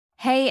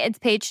Hey, it's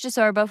Paige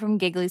DeSorbo from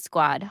Giggly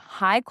Squad.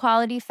 High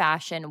quality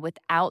fashion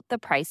without the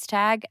price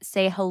tag.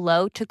 Say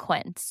hello to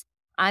Quince.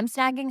 I'm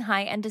snagging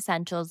high-end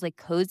essentials like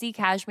cozy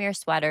cashmere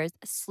sweaters,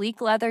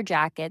 sleek leather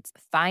jackets,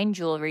 fine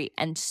jewelry,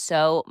 and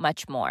so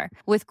much more.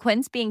 With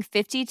Quince being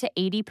 50 to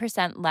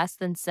 80% less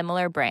than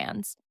similar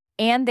brands.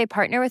 And they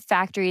partner with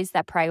factories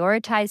that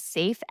prioritize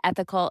safe,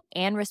 ethical,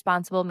 and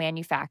responsible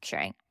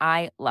manufacturing.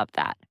 I love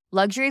that.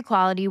 Luxury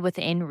quality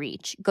within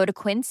reach. Go to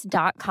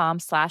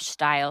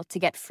quince.com/style to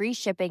get free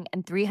shipping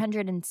and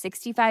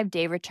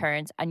 365-day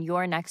returns on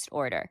your next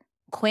order.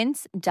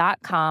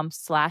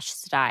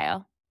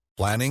 Quince.com/style.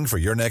 Planning for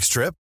your next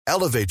trip?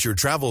 Elevate your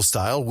travel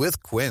style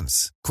with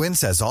Quince.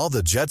 Quince has all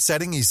the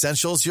jet-setting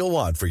essentials you'll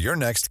want for your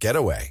next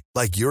getaway,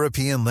 like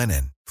European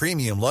linen,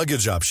 premium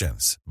luggage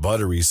options,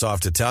 buttery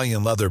soft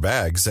Italian leather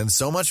bags, and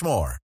so much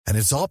more. And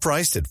it's all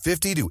priced at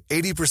 50 to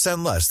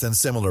 80% less than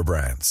similar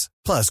brands.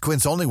 Plus,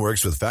 Quince only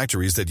works with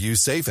factories that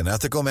use safe and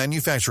ethical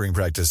manufacturing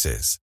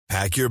practices.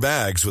 Pack your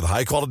bags with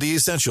high-quality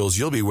essentials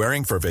you'll be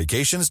wearing for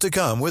vacations to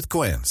come with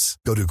Quince.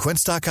 Go to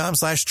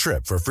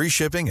quince.com/trip for free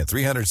shipping and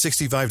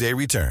 365-day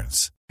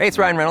returns. Hey, it's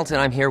Ryan Reynolds,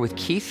 and I'm here with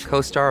Keith,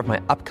 co-star of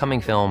my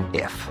upcoming film,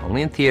 If,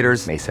 only in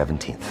theaters May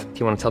 17th. Do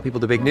you want to tell people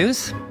the big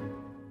news?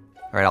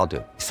 All right, I'll do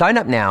it. Sign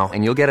up now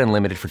and you'll get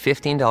unlimited for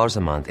 $15 a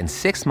month and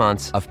 6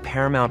 months of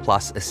Paramount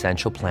Plus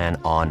Essential Plan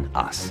on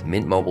us.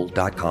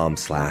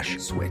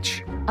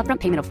 MintMobile.com/switch. Upfront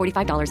payment of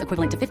 $45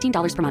 equivalent to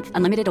 $15 per month.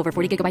 Unlimited over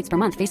 40 gigabytes per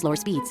month. Face lower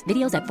speeds.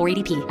 Videos at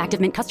 480p.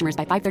 Active Mint customers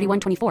by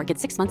 531.24 get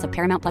 6 months of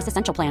Paramount Plus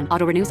Essential Plan.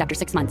 Auto renews after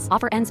 6 months.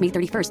 Offer ends May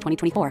 31st,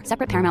 2024.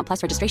 Separate Paramount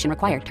Plus registration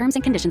required. Terms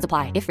and conditions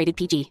apply if rated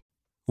PG.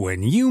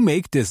 When you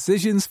make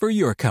decisions for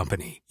your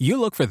company, you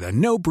look for the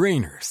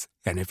no-brainers.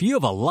 And if you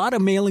have a lot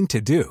of mailing to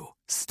do,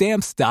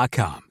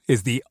 Stamps.com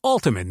is the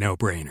ultimate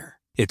no-brainer.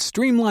 It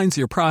streamlines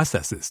your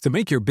processes to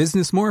make your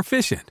business more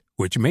efficient,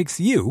 which makes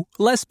you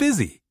less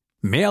busy.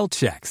 Mail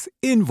checks,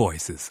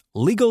 invoices,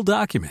 legal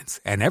documents,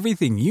 and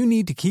everything you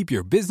need to keep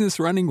your business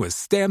running with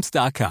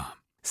Stamps.com.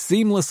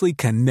 Seamlessly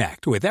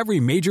connect with every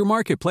major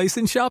marketplace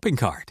and shopping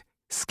cart.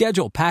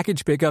 Schedule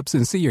package pickups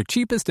and see your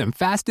cheapest and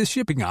fastest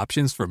shipping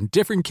options from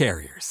different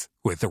carriers,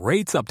 with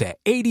rates up to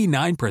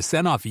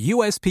 89% off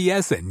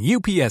USPS and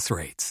UPS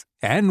rates.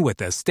 And with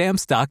the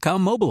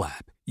Stamps.com mobile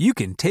app, you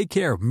can take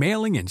care of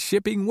mailing and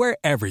shipping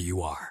wherever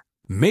you are.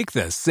 Make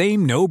the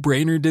same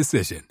no-brainer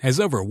decision as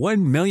over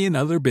 1 million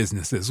other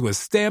businesses with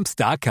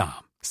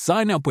Stamps.com.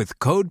 Sign up with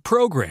code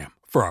PROGRAM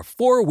for a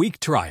 4-week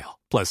trial,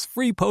 plus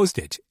free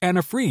postage and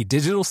a free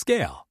digital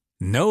scale.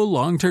 No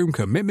long-term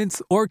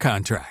commitments or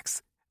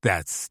contracts.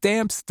 That's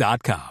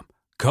Stamps.com.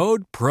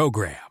 Code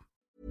PROGRAM.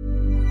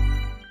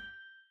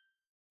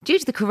 Due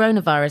to the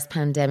coronavirus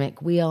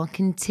pandemic, we are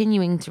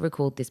continuing to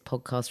record this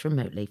podcast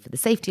remotely for the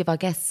safety of our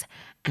guests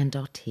and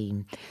our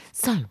team.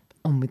 So,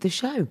 on with the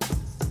show.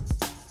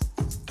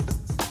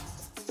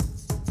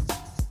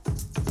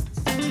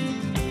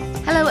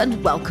 Hello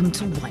and welcome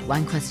to White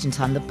Wine Question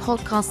Time, the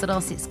podcast that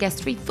asks its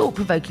guests 3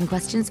 thought-provoking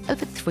questions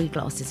over 3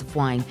 glasses of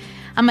wine.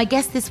 And my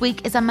guest this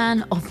week is a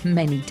man of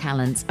many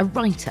talents, a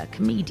writer,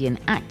 comedian,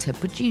 actor,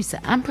 producer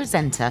and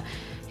presenter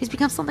who's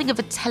become something of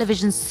a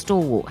television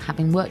stalwart,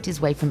 having worked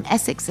his way from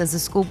Essex as a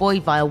schoolboy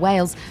via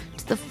Wales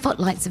to the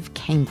footlights of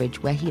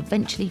Cambridge, where he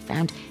eventually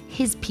found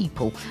his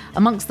people,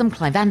 amongst them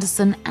Clive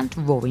Anderson and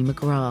Rory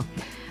McGrath.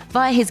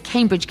 Via his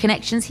Cambridge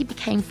connections, he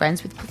became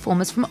friends with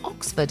performers from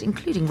Oxford,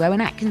 including Rowan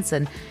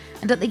Atkinson.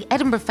 And at the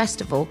Edinburgh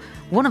Festival,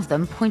 one of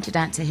them pointed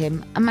out to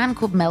him a man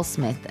called Mel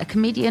Smith, a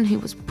comedian who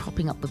was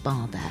propping up the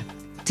bar there.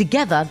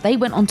 Together, they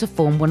went on to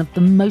form one of the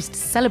most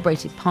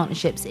celebrated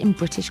partnerships in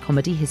British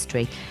comedy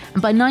history.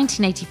 And by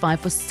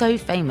 1985 were so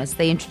famous,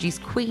 they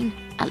introduced Queen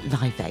at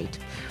Live Aid.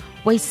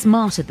 Way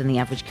smarter than the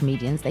average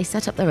comedians, they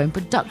set up their own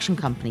production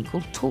company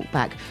called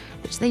Talkback,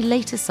 which they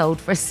later sold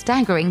for a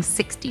staggering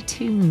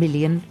 £62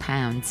 million.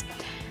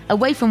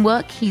 Away from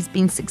work, he's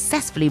been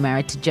successfully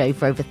married to Jo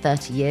for over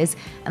 30 years,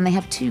 and they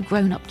have 2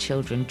 grown-up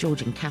children,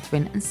 George and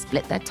Catherine, and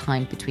split their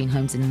time between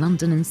homes in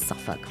London and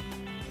Suffolk.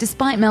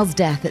 Despite Mel's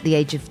death at the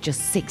age of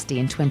just 60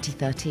 in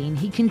 2013,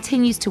 he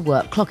continues to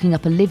work, clocking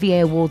up Olivier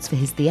Awards for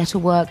his theatre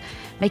work,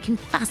 making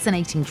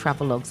fascinating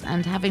travelogues,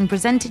 and having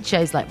presented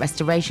shows like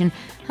Restoration,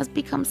 has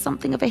become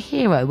something of a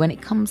hero when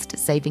it comes to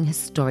saving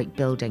historic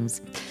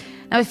buildings.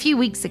 Now, a few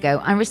weeks ago,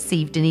 I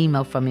received an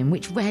email from him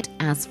which read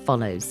as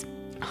follows.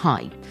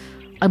 Hi,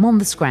 I'm on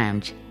the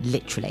scrounge,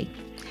 literally.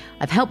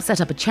 I've helped set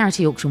up a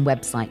charity auction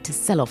website to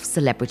sell off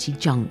celebrity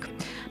junk.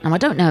 Now, I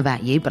don't know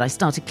about you, but I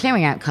started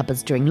clearing out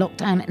cupboards during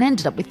lockdown and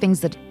ended up with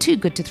things that are too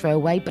good to throw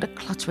away but are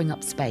cluttering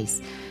up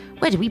space.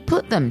 Where do we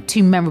put them?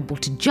 Too memorable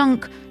to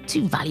junk,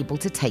 too valuable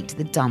to take to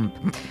the dump.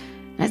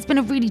 Now, it's been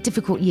a really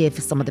difficult year for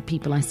some of the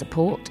people I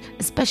support,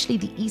 especially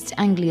the East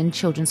Anglian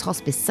Children's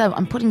Hospice, so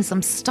I'm putting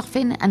some stuff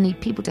in and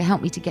need people to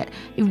help me to get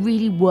a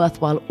really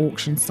worthwhile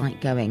auction site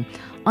going.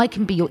 I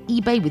can be your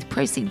eBay with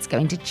proceeds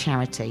going to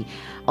charity.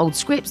 Old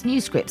scripts,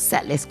 new scripts,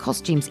 set lists,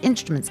 costumes,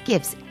 instruments,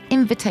 gifts,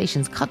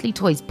 invitations, cuddly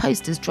toys,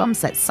 posters, drum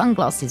sets,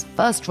 sunglasses,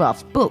 first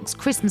drafts, books,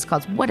 Christmas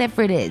cards,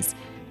 whatever it is,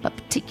 but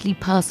particularly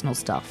personal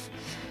stuff.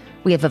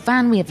 We have a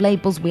van, we have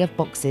labels, we have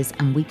boxes,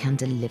 and we can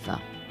deliver.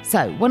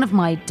 So one of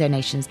my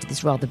donations to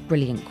this rather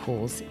brilliant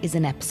cause is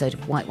an episode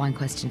of White Wine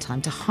Question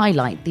Time to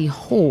highlight the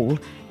haul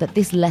that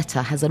this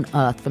letter has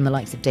unearthed from the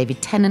likes of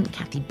David Tennant,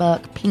 Kathy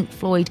Burke, Pink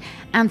Floyd,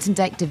 Ant and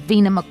Dec,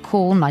 Davina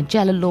McCall,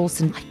 Nigella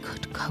Lawson. I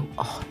could go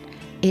on.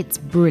 It's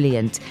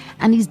brilliant.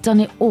 And he's done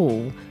it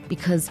all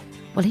because,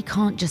 well, he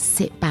can't just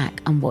sit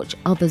back and watch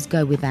others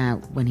go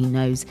without when he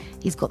knows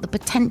he's got the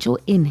potential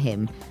in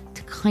him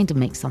to kind of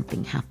make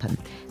something happen.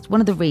 It's one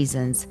of the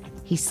reasons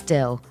he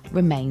still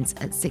remains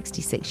at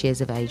 66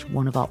 years of age,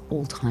 one of our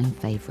all-time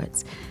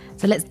favourites.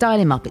 So let's dial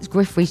him up. It's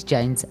Griff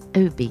Rhys-Jones,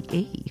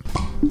 OBE.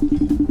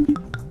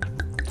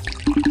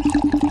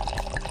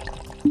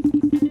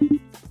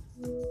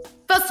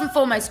 First and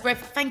foremost, Griff,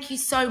 thank you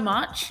so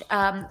much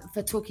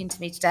for talking to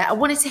me today. I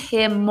wanted to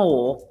hear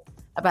more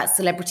about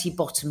Celebrity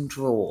Bottom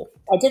Drawer.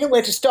 I don't know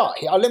where to start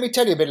here. Let me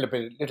tell you a little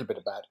bit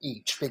about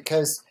each,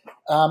 because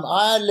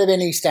I live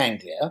in East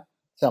Anglia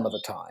some of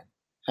the time.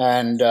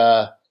 And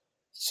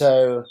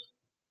so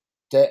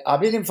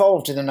I've been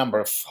involved in a number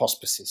of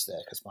hospices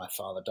there because my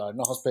father died in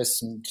a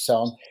hospice and so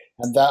on.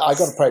 And I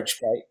got approached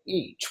by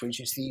each, which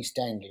is the East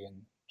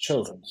Anglian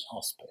Children's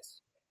Hospice.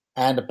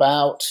 And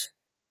about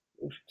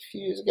a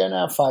few years ago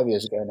now, 5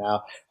 years ago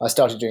now, I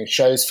started doing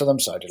shows for them.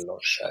 So I did a lot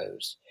of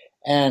shows.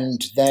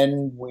 And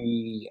then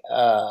then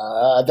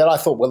I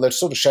thought, well, the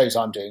sort of shows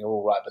I'm doing are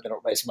all right, but they're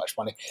not raising much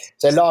money.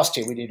 So last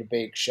year we did a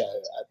big show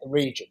at the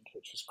Regent,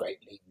 which was great.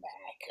 Lee Mack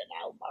and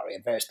Al Murray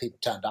and various people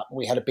turned up, and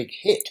we had a big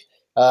hit.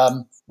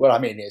 What I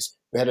mean is,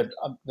 we had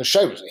the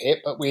show was a hit,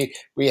 but we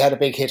had a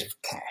big hit of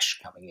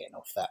cash coming in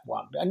off that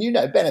one. And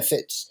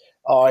benefits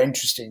are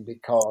interesting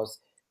because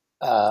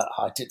I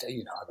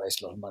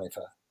raised a lot of money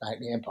for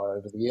Acne Empire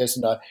over the years,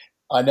 and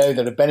I know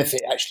that a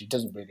benefit actually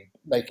doesn't really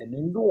make an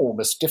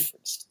enormous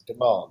difference to the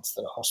demands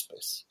that a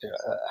hospice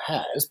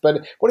has.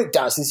 But what it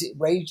does is it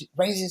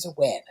raises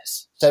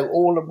awareness. So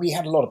we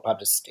had a lot of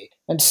publicity.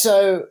 And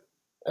so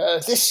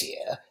this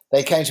year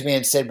they came to me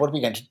and said, what are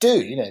we going to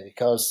do?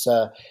 Because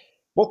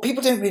what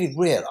people don't really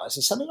realise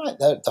is something like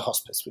the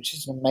hospice, which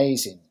is an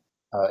amazing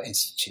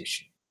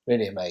institution,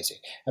 really amazing.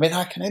 I mean,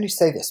 I can only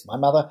say this. My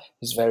mother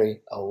is very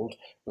old,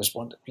 was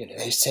one,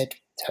 they said,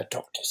 her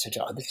doctor said,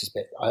 oh, this is a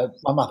bit,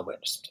 my mother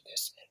won't listen to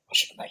this, I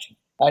should imagine.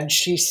 And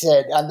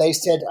they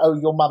said, oh,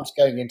 your mum's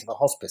going into the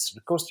hospice. And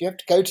of course, you have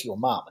to go to your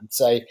mum and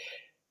say,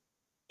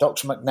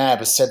 Dr. McNabb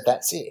has said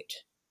that's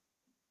it.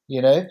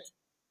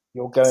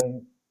 You're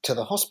going to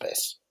the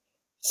hospice.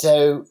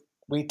 So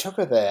we took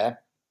her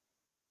there,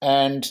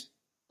 and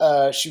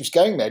she was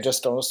going there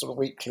just on a sort of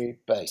weekly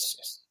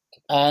basis.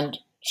 And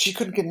she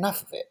couldn't get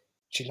enough of it.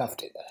 She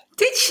loved it there.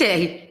 Did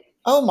she?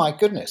 Oh, my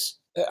goodness.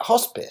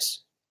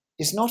 Hospice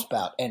is not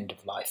about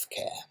end-of-life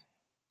care.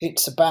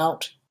 It's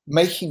about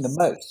making the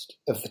most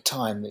of the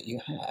time that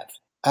you have.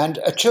 And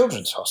a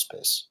children's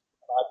hospice,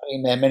 I've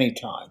been there many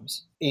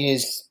times,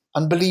 is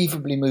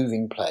unbelievably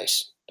moving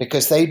place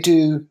because they're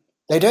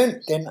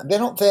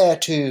not there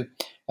to,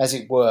 as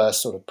it were,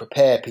 sort of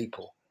prepare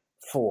people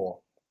for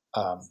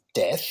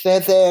death. They're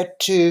there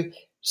to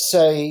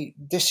say,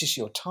 this is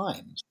your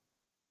time.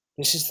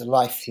 This is the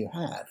life you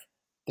have.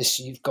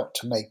 You've got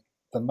to make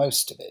the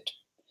most of it.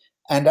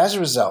 And as a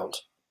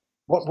result,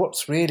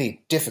 what's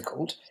really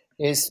difficult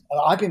is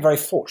I've been very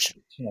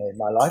fortunate, in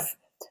my life,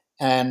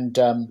 and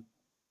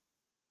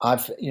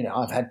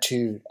I've had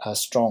two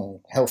strong,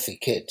 healthy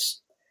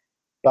kids.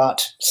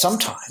 But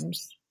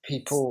sometimes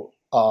people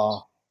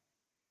are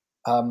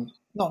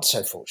not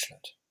so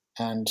fortunate,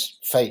 and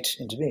fate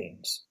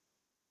intervenes.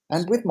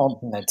 And with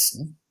modern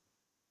medicine,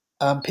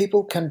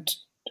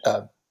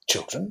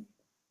 children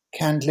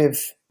can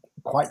live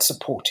quite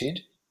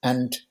supported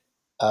and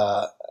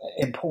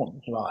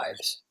important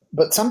lives.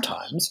 But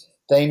sometimes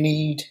they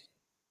need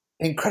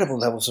incredible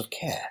levels of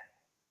care.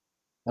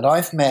 And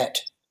I've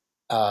met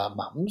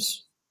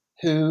mums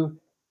who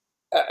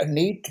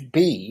need to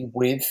be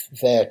with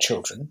their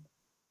children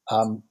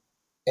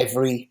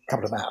every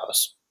couple of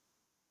hours.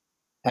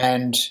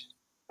 And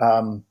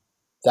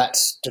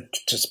that's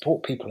to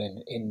support people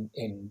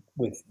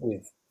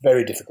with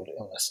very difficult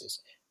illnesses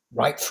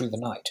right through the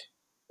night,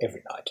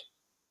 every night,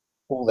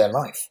 all their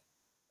life.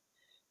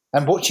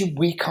 And what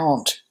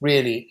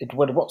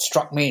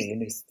struck me,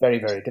 and is very,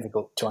 very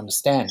difficult to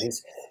understand,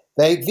 is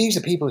these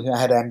are people who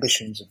had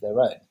ambitions of their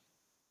own,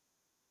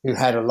 who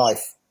had a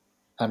life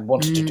and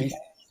wanted to do things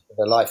with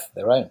their life of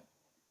their own.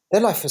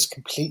 Their life has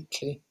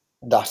completely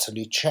and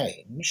utterly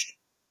changed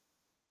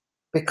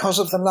because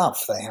of the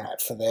love they had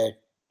for their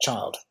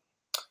child.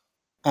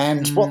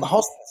 And what the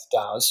hospice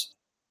does,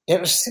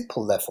 at a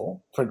simple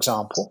level, for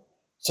example,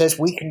 says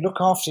we can look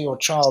after your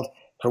child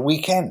for a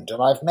weekend.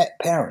 And I've met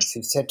parents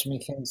who said to me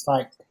things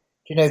like,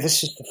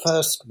 this is the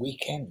first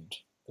weekend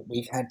that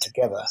we've had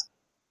together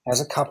as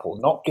a couple,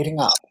 not getting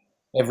up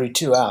every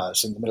 2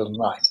 hours in the middle of the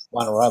night,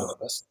 one or other of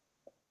us,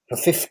 for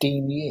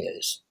 15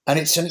 years. And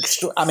it's an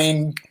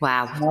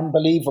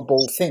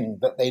unbelievable thing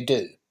that they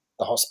do,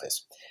 the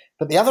hospice.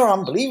 But the other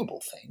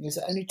unbelievable thing is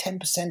that only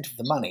 10% of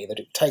the money that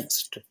it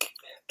takes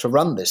to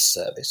run this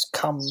service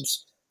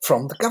comes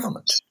from the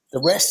government.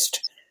 The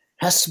rest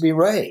has to be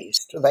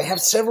raised. They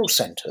have several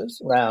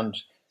centres around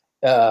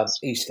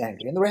East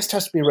Anglia, and the rest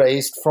has to be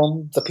raised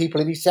from the people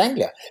of East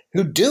Anglia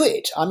who do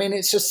it. I mean,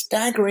 it's a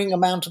staggering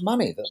amount of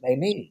money that they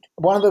need.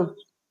 One of the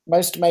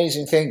most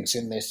amazing things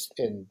in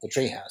the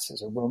treehouse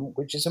is a room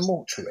which is a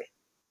mortuary.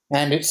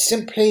 And it's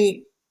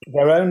simply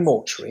their own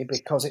mortuary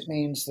because it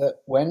means that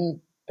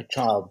when a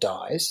child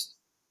dies,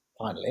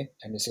 finally,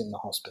 and is in the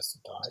hospice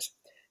and dies,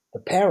 the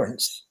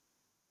parents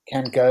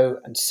can go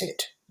and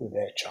sit with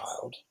their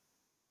child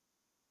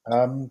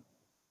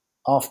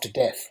after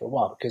death for a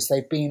while because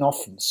they've been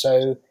often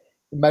so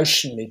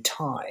emotionally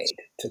tied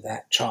to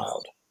that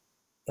child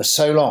for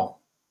so long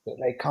that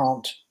they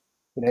can't,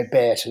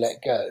 bear to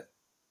let go.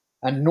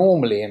 And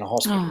normally in a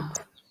hospital,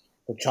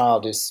 the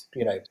child is,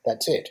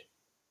 that's it.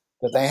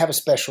 But they have a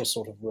special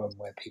sort of room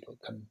where people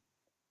can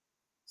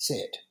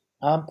sit.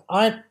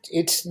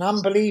 It's an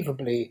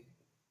unbelievably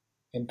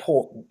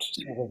important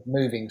sort of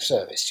moving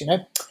service,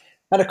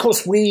 And of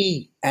course,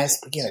 we,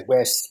 as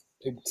we're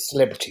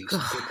celebrities,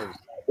 people,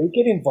 we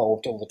get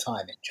involved all the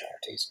time in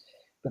charities.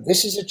 But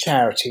this is a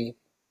charity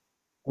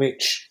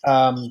which,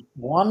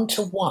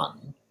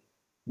 one-to-one,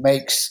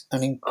 makes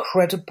an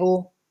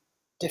incredible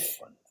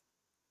difference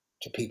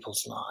to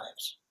people's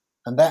lives,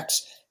 and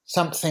that's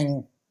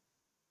something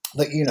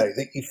that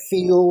that you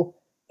feel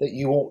that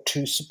you ought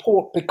to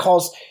support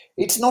because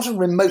it's not a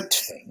remote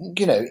thing.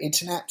 It's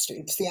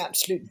the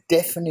absolute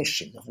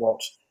definition of what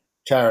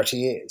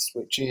charity is,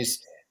 which is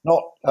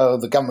not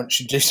the government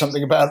should do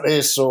something about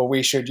this or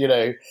we should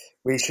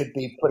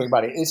be putting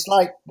money. It's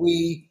like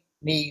we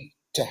need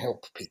to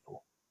help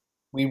people.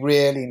 We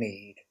really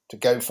need to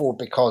go forward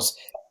because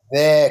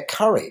their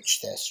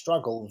courage, their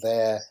struggle,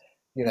 their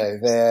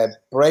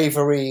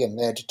bravery and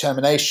their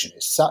determination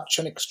is such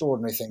an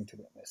extraordinary thing to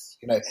witness.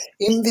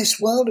 In this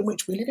world in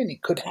which we live in,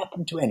 it could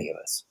happen to any of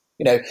us.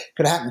 It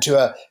could happen to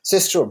a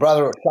sister or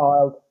brother or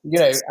child,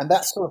 and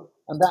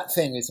that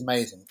thing is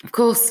amazing. Of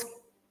course.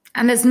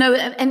 And there's no,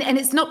 and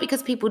it's not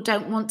because people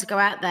don't want to go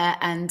out there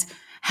and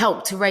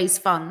help to raise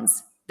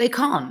funds. They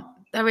can't.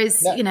 There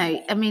is,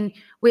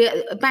 we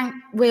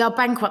are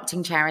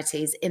bankrupting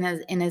charities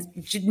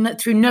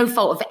through no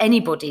fault of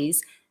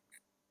anybody's,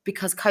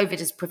 because COVID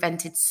has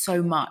prevented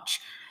so much.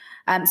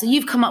 So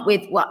you've come up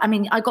with,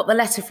 I got the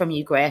letter from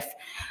you, Griff,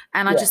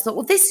 and I just thought,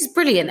 well, this is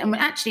brilliant. And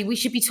actually, we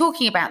should be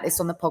talking about this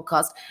on the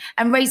podcast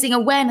and raising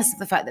awareness of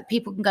the fact that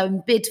people can go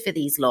and bid for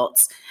these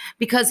lots,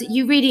 because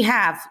you really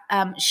have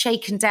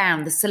shaken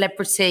down the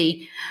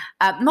celebrity,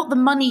 not the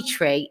money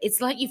tree.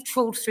 It's like you've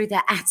trawled through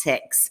their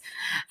attics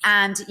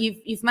and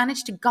you've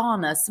managed to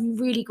garner some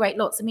really great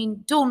lots. I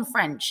mean, Dawn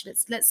French,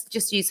 let's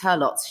just use her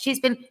lots. She's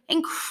been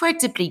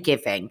incredibly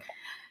giving.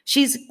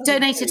 She's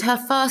donated her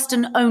first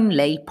and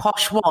only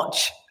posh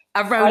watch,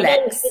 a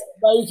Rolex.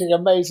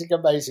 Amazing.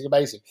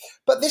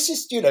 But this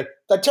is,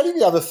 I'll tell you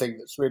the other thing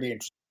that's really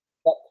interesting.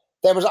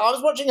 I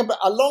was watching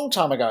a long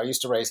time ago. I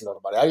used to raise a lot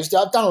of money.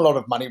 I've done a lot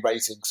of money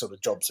raising sort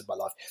of jobs in my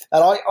life.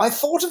 And I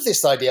thought of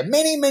this idea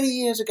many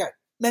years ago.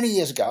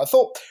 I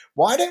thought,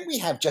 why don't we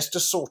have just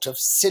a sort of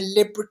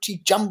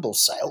celebrity jumble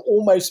sale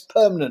almost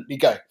permanently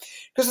going?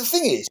 Because the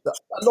thing is that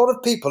a lot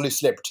of people who are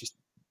celebrities,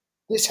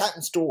 this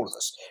happens to all of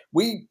us.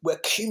 We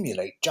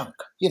accumulate junk.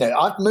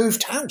 I've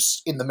moved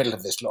house in the middle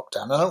of this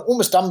lockdown, an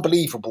almost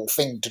unbelievable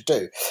thing to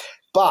do.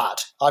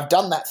 But I've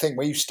done that thing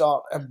where you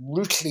start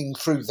rooting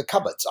through the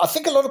cupboards. I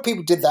think a lot of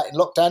people did that in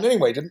lockdown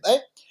anyway, didn't they?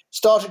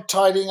 Started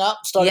tidying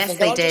up. Yes,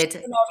 they did.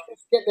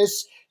 Just get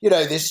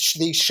this,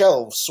 these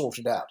shelves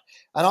sorted out.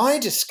 And I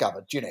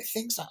discovered,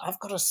 things like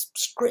I've got a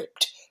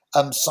script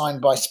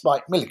signed by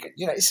Spike Milligan.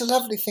 It's a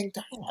lovely thing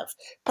to have,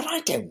 but I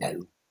don't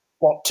know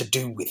what to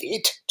do with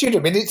it. Do you know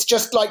what I mean? It's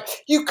just like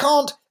you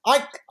can't.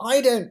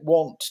 I don't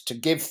want to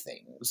give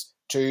things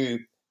to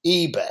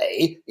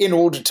eBay in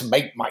order to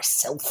make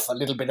myself a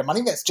little bit of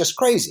money. That's just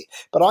crazy.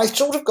 But I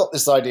sort of got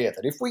this idea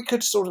that if we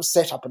could sort of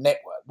set up a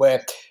network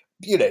where,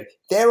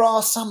 there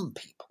are some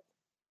people,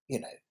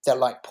 they're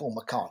like Paul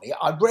McCartney.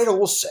 I read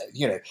also,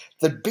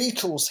 the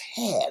Beatles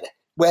hair,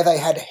 where they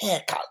had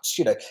haircuts.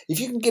 If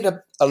you can get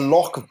a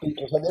lock of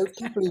Beatles, and there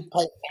are people who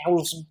pay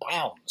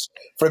 £1,000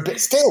 for a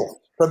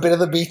bit of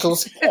the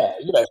Beatles hair,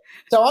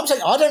 So I'm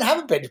saying I don't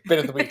have a bit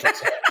of the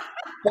Beatles hair,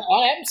 but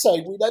I am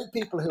saying we know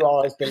people who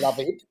are as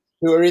beloved,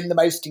 who are in the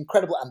most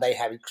incredible, and they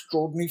have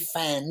extraordinary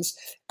fans.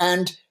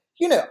 And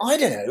I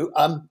don't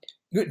know.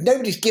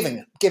 Nobody's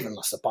given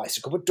us a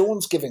bicycle, but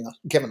Dawn's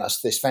given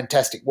us this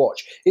fantastic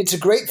watch. It's a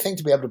great thing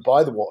to be able to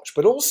buy the watch,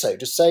 but also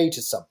to say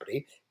to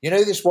somebody,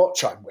 this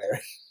watch I'm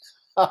wearing.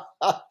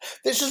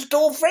 This is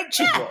Dawn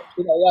French's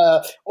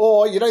watch,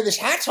 or this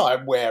hat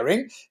I'm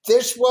wearing.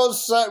 This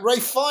was Ray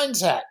Fiennes'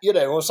 hat,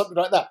 or something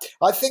like that.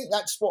 I think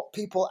that's what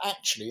people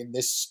actually in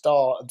this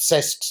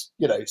star-obsessed,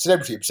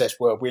 celebrity-obsessed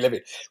world we live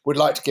in would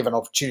like to give an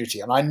opportunity.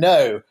 And I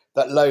know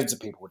that loads of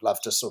people would love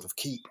to sort of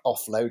keep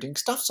offloading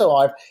stuff. So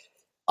I've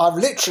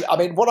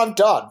literally, what I've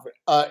done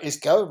is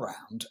go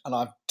around and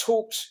I've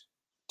talked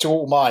to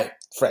all my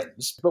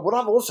friends. But what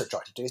I've also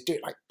tried to do is do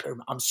it like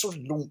pyramid. I'm sort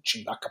of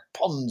launching like a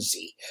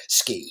Ponzi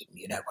scheme,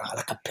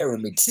 like a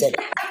pyramid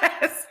setup.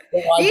 Yes.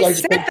 So You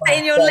said that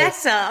in your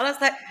letter. I was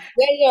like,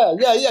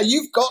 yeah.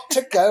 You've got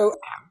to go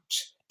out.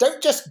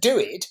 Don't just do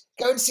it.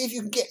 Go and see if you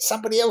can get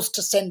somebody else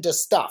to send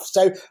us stuff.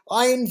 So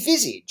I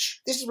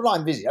envisage, this is what I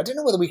envisage. I don't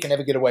know whether we can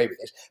ever get away with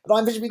this, but I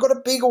envisage we've got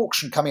a big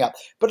auction coming up.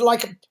 But I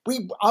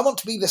want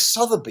to be the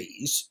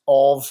Sotheby's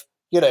of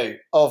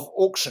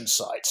auction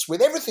sites,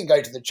 with everything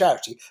going to the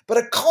charity, but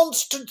a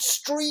constant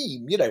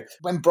stream.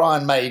 When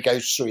Brian May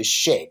goes through his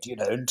shed,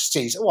 and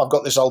sees, I've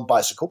got this old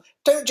bicycle,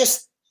 don't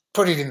just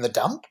put it in the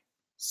dump,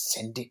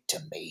 send it to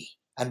me.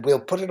 And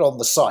we'll put it on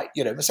the site,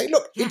 and say,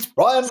 look, it's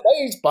Brian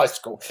May's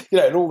bicycle,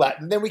 and all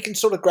that. And then we can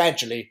sort of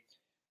gradually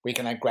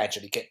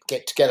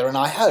get together. And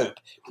I hope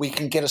we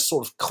can get a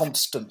sort of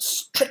constant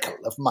trickle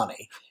of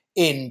money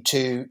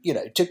into,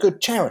 to good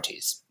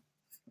charities.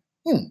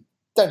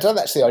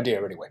 That's the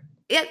idea anyway.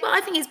 Yeah, well,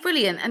 I think it's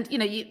brilliant. And,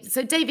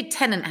 so David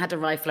Tennant had a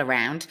rifle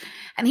around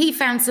and he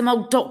found some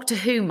old Doctor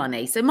Who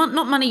money. So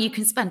not money you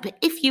can spend, but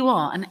if you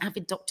are an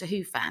avid Doctor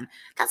Who fan,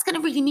 that's going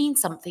to really mean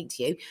something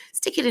to you.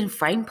 Stick it in a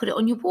frame, put it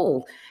on your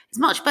wall. It's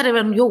much better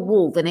on your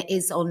wall than it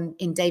is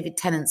in David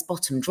Tennant's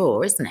bottom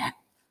drawer, isn't it?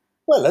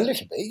 Well, a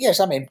little bit, yes.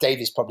 I mean,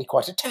 David's probably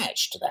quite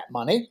attached to that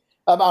money.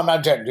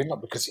 I'm generally not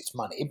because it's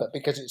money, but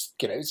because it's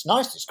it's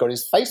nice. It's got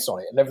his face on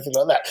it and everything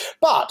like that.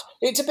 But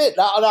it's a bit.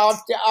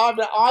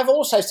 I've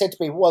also said to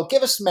people, well,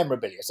 give us some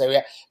memorabilia. So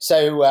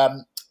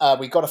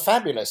we got a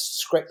fabulous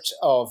script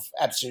of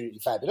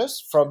Absolutely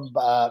Fabulous from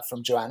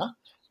Joanna,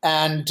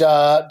 and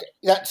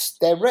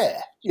they're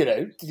rare.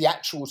 The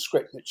actual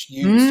script that's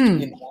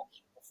used in that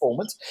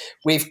performance.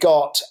 We've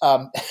got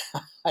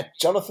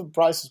Jonathan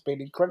Pryce has been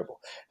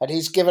incredible, and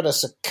he's given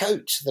us a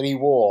coat that he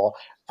wore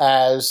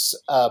as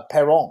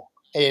Perron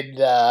in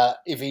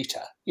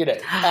Evita,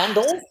 and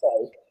also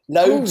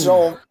loads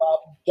of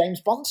James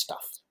Bond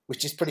stuff,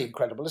 which is pretty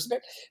incredible, isn't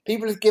it?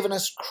 People have given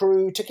us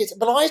crew tickets,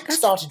 but That's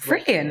started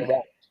brilliant.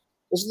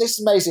 Isn't this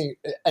amazing?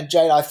 And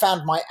Jane, I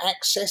found my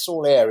Access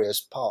All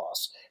Areas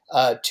pass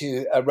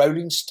to a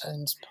Rolling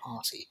Stones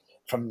party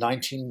from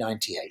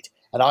 1998.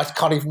 And I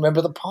can't even remember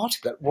the party,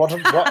 but what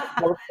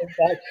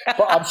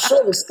but I'm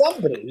sure there's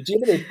somebody. Do you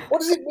know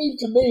what does it mean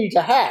to me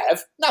to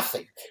have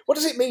nothing? What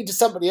does it mean to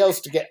somebody else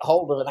to get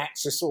hold of an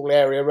Access All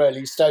Area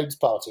Rolling Stones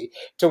party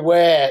to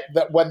wear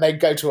that when they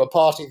go to a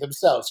party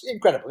themselves?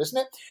 Incredible, isn't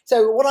it?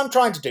 So what I'm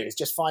trying to do is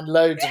just find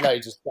loads and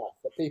loads of stuff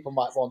that people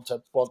might want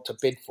to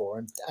bid for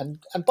and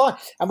buy.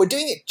 And we're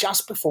doing it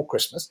just before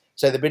Christmas.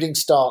 So the bidding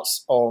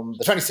starts on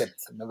the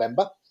 27th of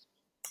November.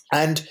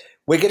 And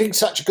we're getting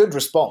such a good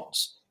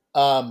response.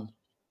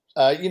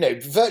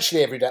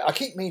 Virtually every day. I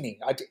keep meaning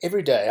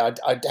every day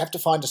I'd have to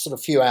find a sort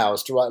of few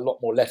hours to write a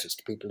lot more letters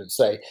to people and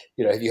say,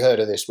 have you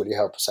heard of this? Will you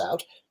help us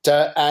out?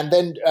 And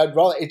then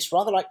it's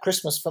rather like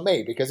Christmas for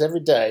me, because every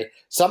day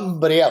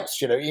somebody else,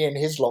 Ian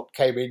Hislop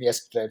came in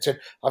yesterday and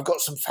said, I've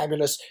got some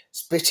fabulous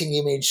spitting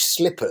image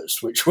slippers,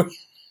 which we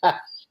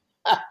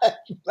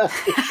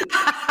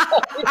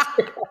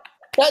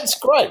that's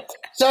great.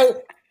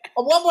 So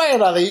one way or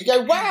another, you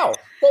go, wow.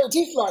 So it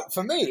is like,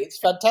 for me, it's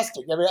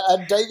fantastic. I mean,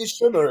 and David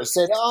Schwimmer has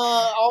said,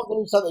 I'll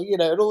do something,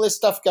 and all this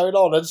stuff going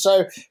on. And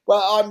so,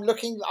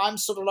 I'm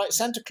sort of like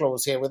Santa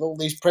Claus here with all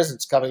these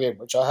presents coming in,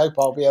 which I hope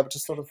I'll be able to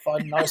sort of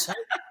find nice home.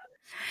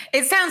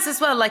 It sounds as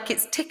well like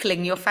it's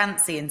tickling your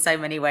fancy in so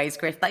many ways,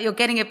 Griff, that you're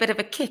getting a bit of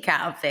a kick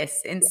out of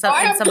this in some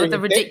of the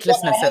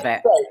ridiculousness of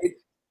it.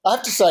 I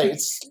have to say,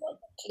 it's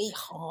slightly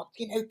hard,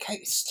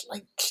 Kate,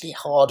 slightly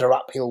harder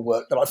uphill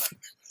work than I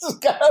think it's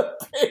going to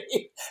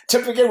be to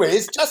begin with.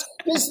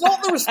 It's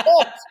not the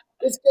response.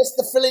 It's just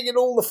the filling in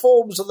all the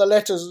forms and the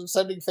letters and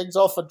sending things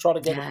off and trying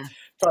to get them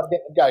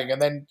going.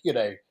 And then,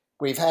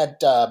 we've had,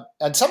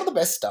 and some of the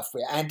best stuff,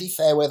 Andy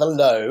Fairweather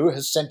Lowe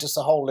has sent us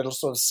a whole little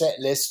sort of set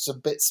lists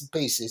of bits and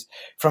pieces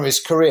from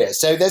his career.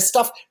 So there's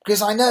stuff,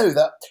 because I know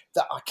that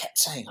I kept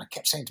saying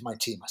to my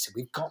team, I said,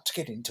 we've got to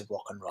get into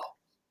rock and roll.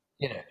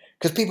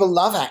 Because people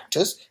love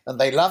actors and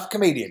they love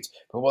comedians,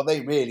 but what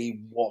they really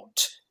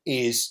want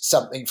is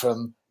something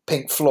from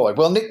Pink Floyd.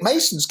 Well, Nick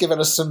Mason's given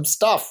us some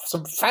stuff,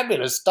 some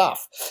fabulous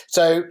stuff.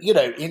 So,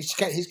 he's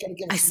going to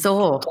give us. I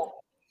saw.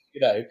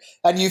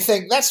 And you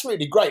think that's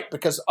really great,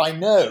 because I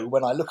know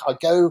when I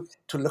go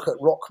to look at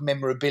rock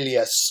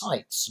memorabilia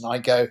sites and I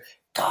go,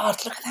 God,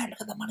 look at that,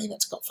 look at the money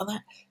that's got for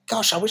that.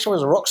 Gosh, I wish I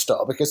was a rock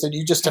star, because then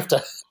you just have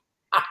to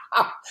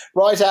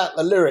write out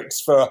the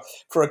lyrics for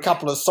a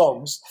couple of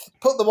songs,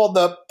 put them on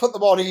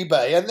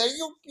eBay, and then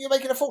you're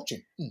making a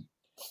fortune.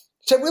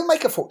 So we'll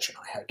make a fortune,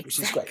 I hope, which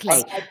is great.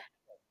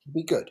 It'll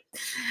be good.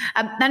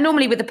 Now,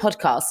 normally with the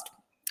podcast,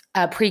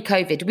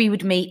 pre-COVID, we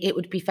would meet. It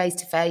would be face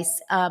to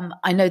face.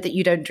 I know that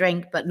you don't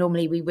drink, but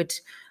normally we would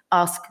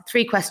ask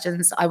 3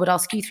 questions. I would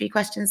ask you 3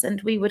 questions,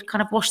 and we would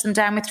kind of wash them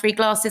down with 3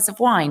 glasses of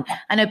wine.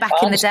 I know back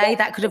in the day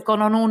that could have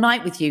gone on all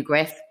night with you,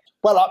 Griff.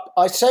 Well,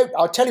 I'll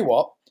tell you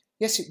what.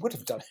 Yes, it would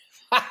have done.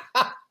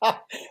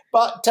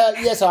 But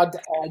yes, I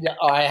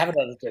haven't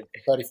done it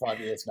for 35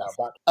 years now.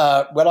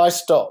 But when I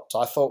stopped,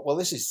 I thought, well,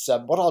 this is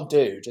what I'll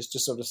do just to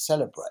sort of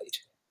celebrate.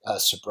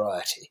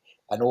 sobriety,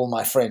 and all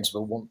my friends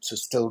will want to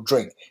still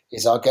drink,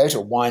 is I'll go to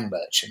a wine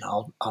merchant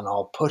and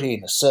I'll put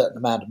in a certain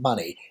amount of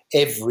money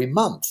every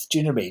month. Do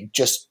you know what I mean?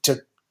 Just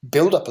to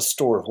build up a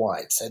store of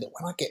wine so that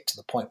when I get to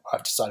the point where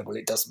I've decided, well,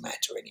 it doesn't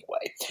matter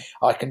anyway,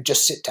 I can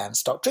just sit down and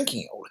start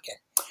drinking it all again.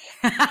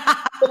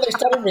 But they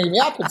started ringing me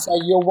up and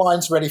saying, your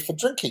wine's ready for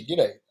drinking, you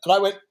know. And I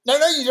went, no,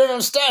 you don't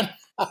understand.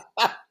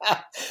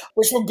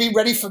 Which would be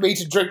ready for me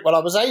to drink when I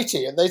was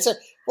 80. And they said,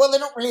 well, they're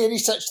not really any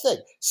such thing.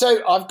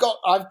 So I've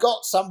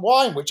got some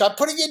wine, which I'm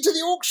putting into the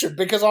auction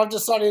because I've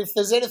decided if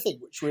there's anything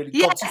which really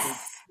constitutes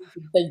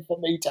a thing for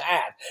me to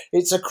add,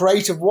 it's a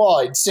crate of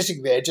wine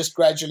sitting there just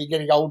gradually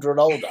getting older and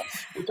older,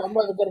 which I'm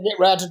never going to get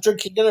round to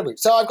drinking anyway.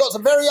 So I've got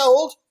some very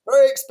old,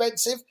 very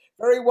expensive,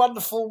 very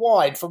wonderful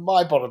wine from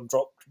my bottom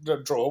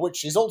drawer,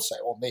 which is also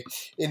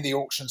in the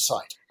auction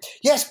site.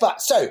 Yes,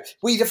 but so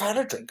we'd have had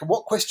a drink. And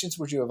what questions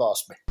would you have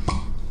asked me?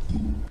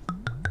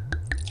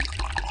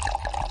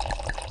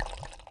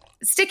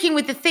 Sticking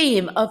with the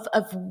theme of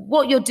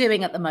what you're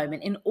doing at the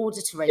moment in order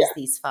to raise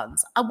these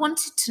funds, I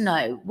wanted to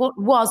know what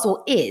was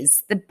or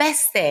is the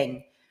best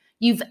thing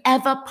you've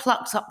ever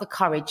plucked up the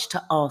courage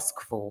to ask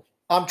for.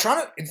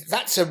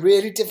 That's a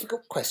really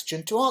difficult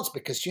question to answer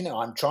because, you know,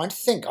 I'm trying to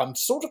think. I'm the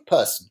sort of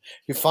person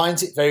who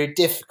finds it very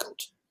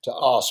difficult to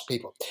ask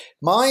people.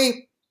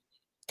 My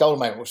golden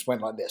moment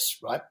went like this,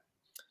 right?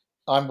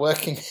 I'm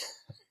working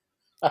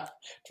to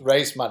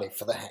raise money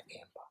for the Hackney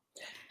Empire.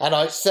 And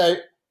I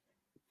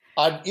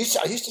used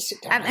to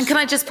sit down. And can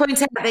I just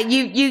point out that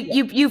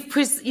you've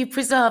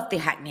preserved the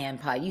Hackney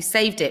Empire. You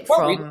saved it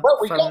from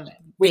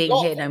being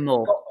here no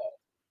more.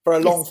 For a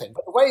long thing.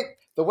 But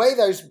the way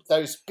those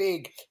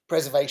big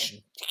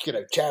preservation, you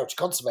know,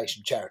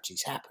 conservation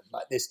charities happen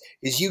like this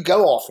is you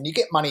go off and you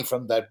get money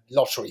from the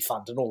lottery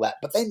fund and all that,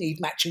 but they need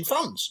matching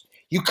funds.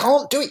 You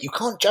can't do it. You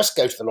can't just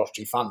go to the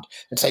lottery fund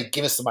and say,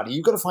 give us the money.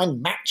 You've got to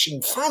find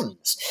matching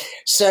funds.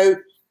 So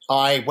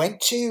I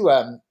went to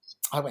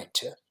Alan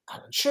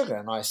Sugar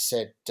and I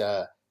said,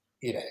 Sir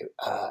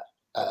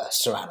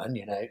Alan,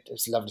 you know,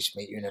 it's lovely to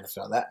meet you and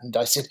everything like that. And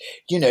I said,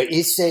 you know,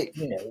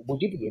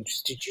 would you be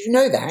interested? Do you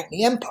know the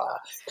Hackney Empire?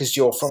 Because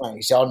you're from Hackney.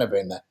 He said, I've never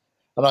been there.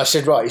 And I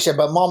said, right. He said,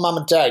 but my mum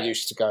and dad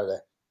used to go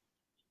there.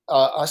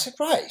 I said,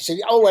 right. He said,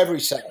 oh,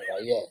 every Saturday,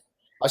 yeah.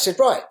 I said,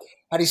 right.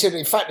 And he said,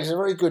 in fact, there's a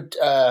very good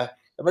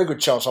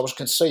chance I was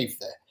conceived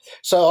there.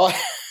 So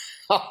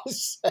I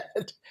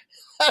said,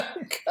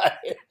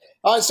 okay.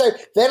 So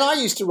then I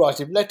used to write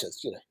him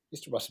letters, you know,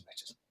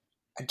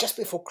 And just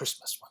before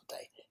Christmas one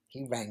day,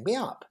 he rang me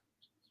up.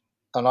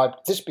 And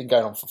this has been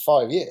going on for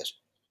 5 years.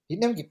 He'd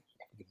never given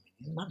me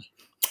any money.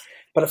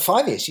 But at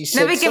 5 years, he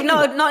said...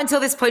 not until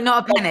this point,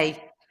 not a penny.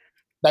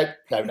 No.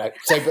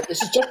 So, but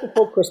this is just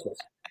before Christmas.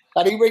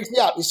 And he rings me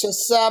up. He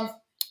says, all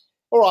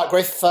right,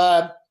 Griff,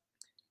 how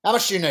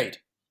much do you need?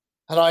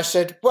 And I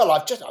said, well,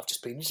 I've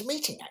just been in a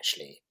meeting,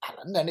 actually,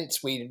 Alan, and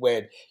we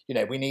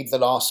need the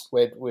last,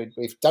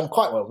 we've done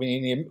quite well. We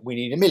need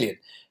 $1 million.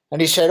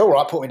 And he said, all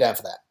right, put me down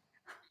for that.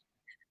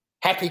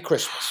 Happy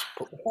Christmas.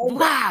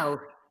 Wow.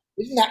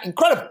 Isn't that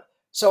incredible?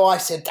 So I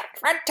said, that's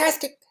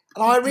fantastic.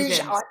 And I picked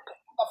up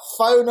the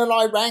phone and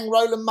I rang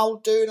Roland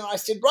Muldoon and I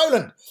said,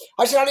 Roland,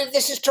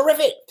 this is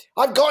terrific.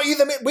 I've got you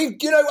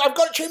I've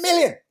got you $1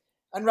 million.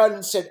 And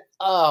Roland said,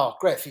 oh,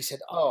 Griff, he said,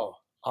 oh,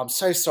 I'm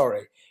so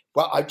sorry.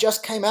 Well, I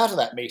just came out of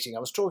that meeting. I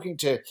was talking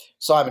to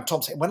Simon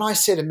Thompson. When I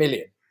said $1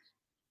 million,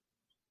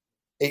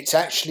 it's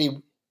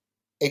actually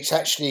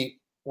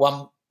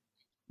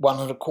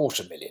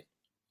 1.25 million.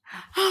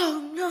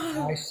 Oh,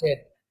 no. I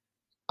said,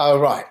 oh,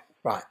 right.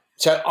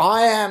 So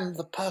I am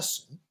the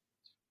person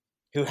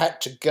who had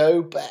to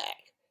go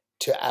back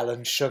to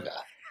Alan Sugar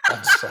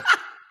and say,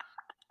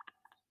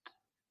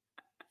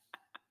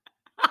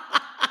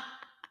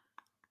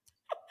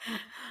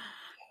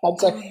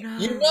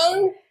 you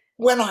know,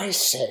 when I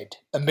said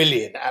 $1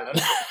 million, Alan,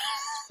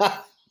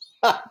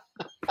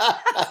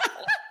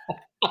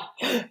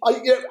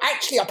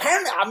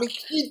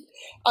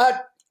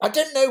 I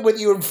don't know whether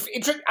you're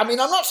interested. I mean,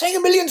 I'm not saying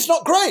 $1 million's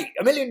not great.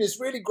 $1 million is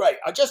really great.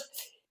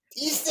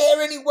 Is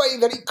there any way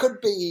that it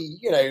could be,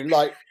 you know,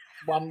 like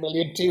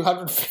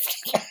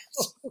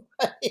 1,250,000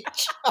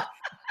 each?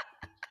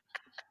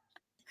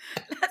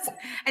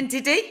 And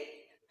did he?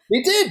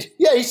 He did.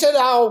 Yeah, he said,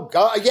 oh,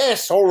 God,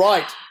 yes, all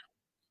right.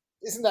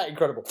 Isn't that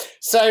incredible?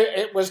 So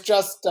it was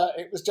just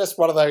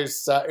one of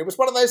those. It was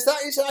one of those.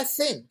 That is, I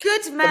think,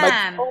 good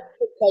man. The most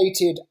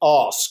complicated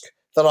ask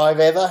that I've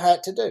ever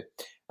had to do,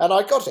 and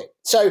I got it.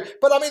 So,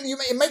 but I mean,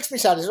 it makes me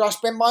sad. I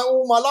spend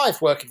all my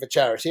life working for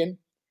charity, and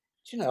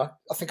you know,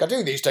 I think I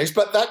do these days.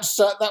 But that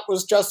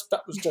was just. I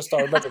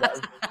remember that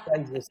was the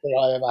craziest thing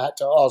I ever had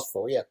to ask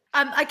for. Yeah.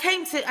 I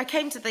came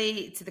to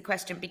the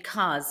question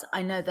because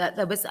I know that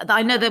there was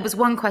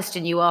one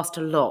question you asked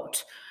a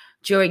lot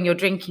during your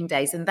drinking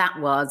days, and that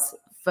was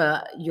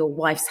for your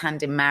wife's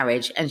hand in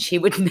marriage, and she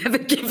would never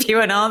give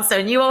you an answer.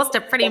 And you asked her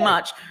pretty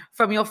much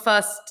from your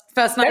first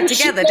night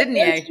together, didn't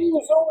you?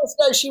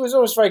 She was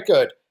always very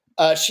good.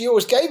 She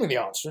always gave me the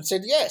answer and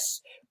said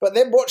yes. But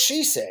then what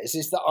she says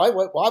is that I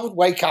would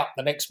wake up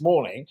the next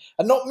morning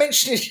and not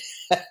mention it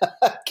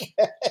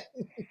again.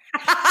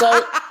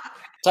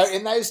 So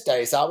in those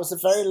days, I was a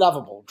very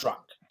lovable drunk.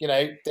 You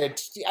know,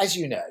 as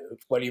you know,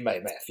 well, you may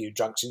have met a few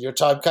drunks in your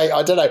time, Kate.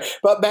 I don't know,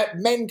 but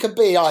men can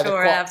be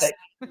either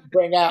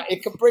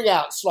it can bring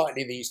out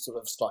slightly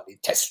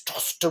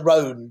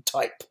testosterone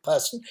type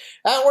person,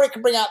 or it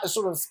can bring out the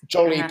sort of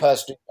jolly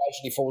person who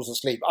gradually falls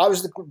asleep. I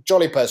was the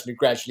jolly person who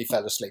gradually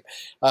fell asleep,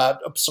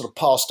 sort of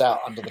passed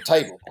out under the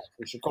table,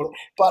 we should call it.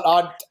 But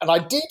I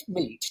did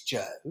meet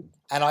Jo,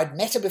 and I'd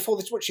met her before.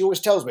 This is what she always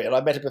tells me, and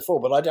I met her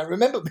before, but I don't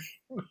remember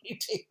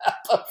meeting her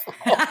before.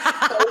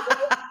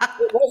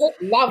 It wasn't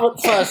love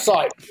at first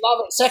sight,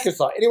 love at second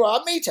sight. Anyway,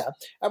 I meet her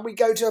and we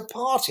go to a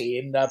party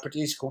in a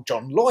producer called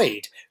John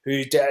Lloyd,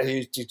 who's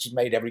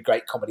made every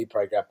great comedy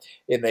programme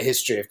in the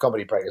history of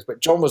comedy programmes.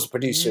 But John was a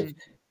producer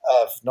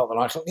of Not the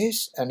 9 O'Clock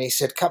News, and he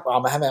said,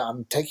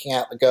 I'm taking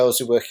out the girls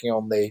who are working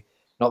on the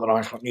Not the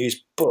 9 O'Clock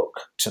News book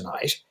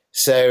tonight.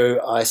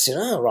 So I said,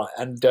 oh, right.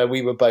 And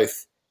we were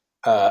both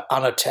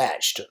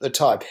unattached at the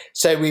time.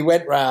 So we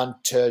went round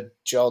to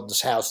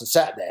John's house and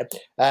sat there,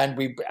 and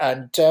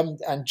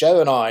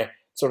Jo and I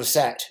sort of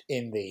sat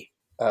in the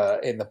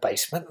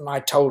basement, and I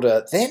told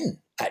her then,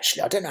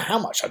 actually, I don't know how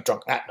much I'd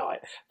drunk that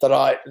night,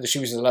 that she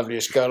was the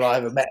loveliest girl I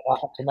ever met, and I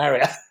had to marry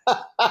her.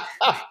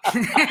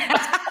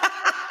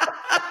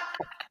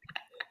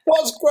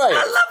 What's great?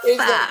 I love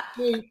that.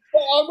 I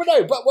don't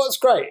know, but what's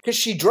great, because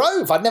she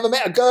drove. I'd never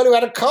met a girl who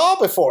had a car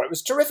before. It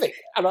was terrific.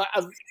 And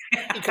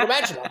you can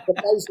imagine, I'm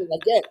proposing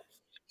again.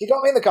 She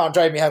got me in the car and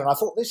drove me home, and I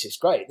thought, this is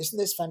great. Isn't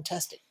this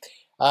fantastic?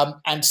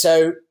 And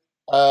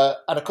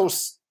of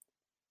course,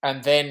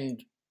 and then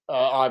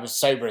I was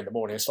sober in the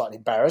morning, slightly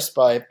embarrassed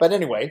but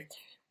anyway,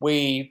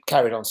 we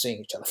carried on seeing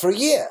each other for a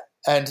year.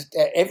 And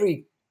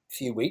every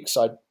few weeks,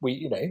 there'd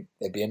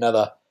be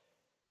another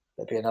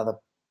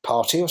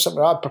party or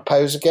something. I'd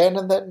propose again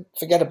and then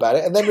forget about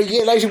it. And then a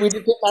year later, we'd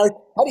get married.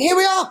 And here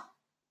we are.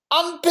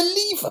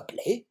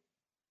 Unbelievably,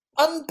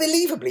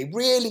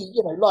 really,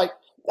 like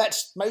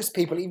that's most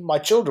people, even my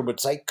children would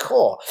say,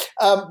 core.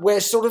 We're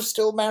sort of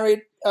still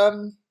married,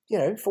 40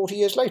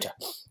 years later.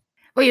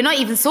 Well, you're not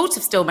even sort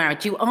of still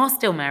married. You are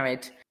still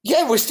married.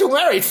 Yeah, we're still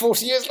married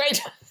 40 years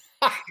later.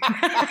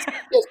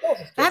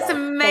 That's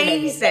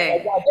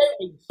amazing. I don't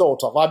mean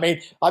sort of. I mean,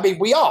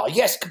 we are,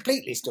 yes,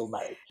 completely still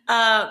married.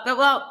 But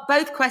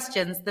both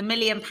questions, the £1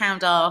 million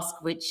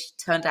ask, which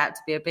turned out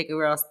to be a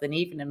bigger ask than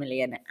even $1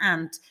 million,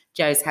 and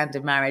Jo's hand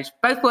in marriage,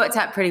 both worked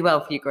out pretty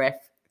well for you, Griff.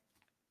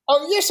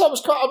 Oh yes, I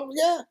was quite.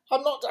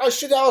 I'm not. I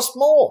should ask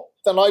more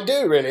than I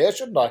do, really,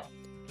 shouldn't I?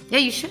 Yeah,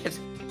 you should.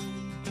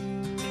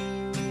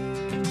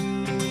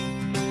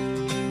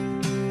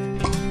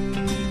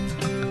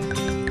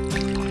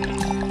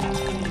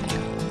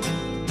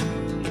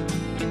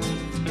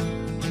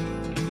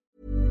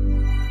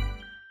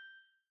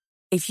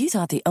 If you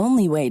thought the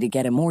only way to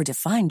get a more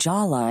defined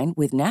jawline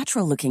with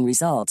natural-looking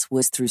results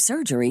was through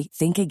surgery,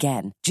 think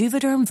again.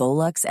 Juvederm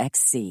Volux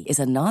XC is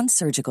a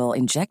non-surgical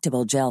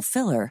injectable gel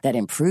filler that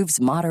improves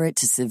moderate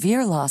to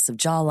severe loss of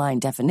jawline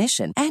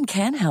definition and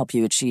can help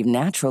you achieve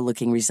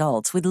natural-looking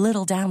results with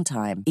little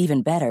downtime.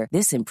 Even better,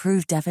 this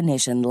improved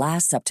definition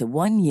lasts up to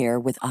 1 year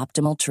with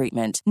optimal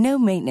treatment. No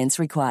maintenance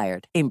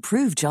required.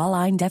 Improve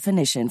jawline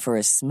definition for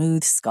a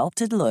smooth,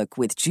 sculpted look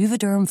with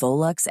Juvederm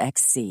Volux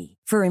XC.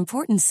 For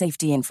important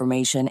safety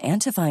information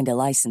and to find a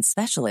licensed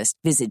specialist,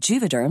 visit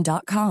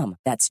Juvederm.com.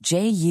 That's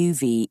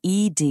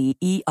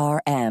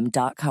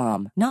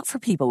JUVEDERM.com. Not for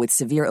people with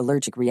severe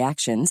allergic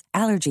reactions,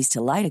 allergies to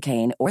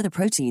lidocaine, or the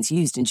proteins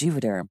used in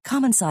Juvederm.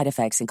 Common side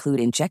effects include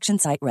injection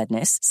site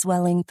redness,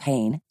 swelling,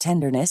 pain,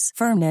 tenderness,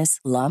 firmness,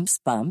 lumps,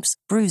 bumps,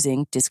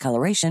 bruising,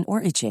 discoloration,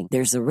 or itching.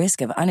 There's a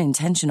risk of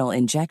unintentional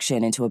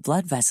injection into a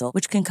blood vessel,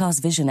 which can cause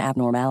vision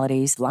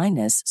abnormalities,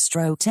 blindness,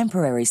 stroke,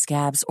 temporary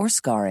scabs, or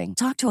scarring.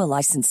 Talk to a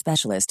licensed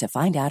specialist to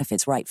find out if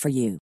it's right for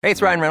you. Hey,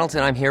 it's Ryan Reynolds,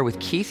 and I'm here with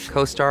Keith,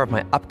 co-star of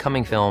my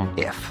upcoming film,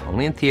 If,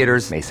 only in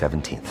theaters May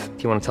 17th.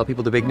 Do you want to tell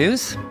people the big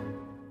news?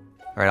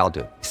 All right, I'll do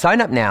it. Sign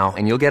up now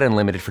and you'll get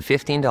unlimited for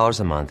 $15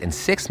 a month and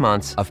 6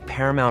 months of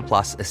Paramount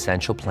Plus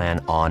Essential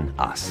Plan on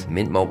us.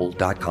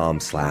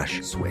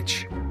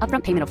 MintMobile.com/switch.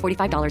 Upfront payment of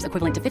 $45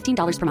 equivalent to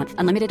 $15 per month.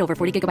 Unlimited over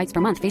 40 gigabytes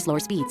per month. Face lower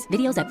speeds.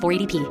 Videos at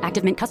 480p.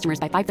 Active Mint customers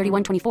by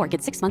 531.24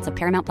 get 6 months of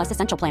Paramount Plus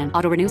Essential Plan.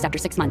 Auto renews after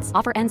 6 months.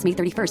 Offer ends May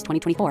 31st,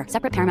 2024.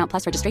 Separate Paramount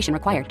Plus registration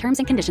required. Terms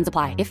and conditions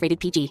apply if rated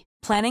PG.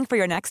 Planning for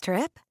your next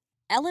trip?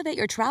 Elevate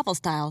your travel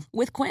style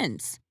with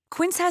Quince.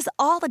 Quince has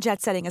all the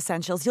jet-setting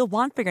essentials you'll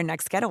want for your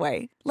next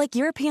getaway, like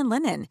European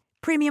linen,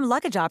 premium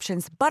luggage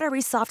options, buttery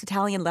soft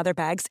Italian leather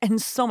bags,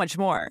 and so much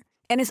more.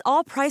 And is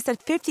all priced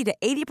at 50 to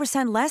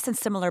 80% less than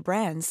similar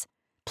brands.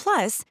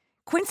 Plus,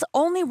 Quince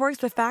only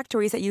works with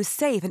factories that use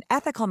safe and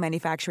ethical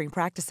manufacturing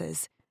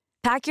practices.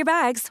 Pack your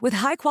bags with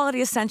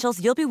high-quality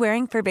essentials you'll be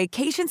wearing for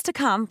vacations to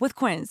come with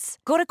Quince.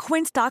 Go to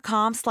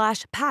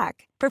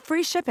quince.com/pack for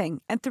free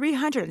shipping and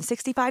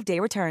 365-day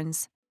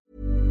returns.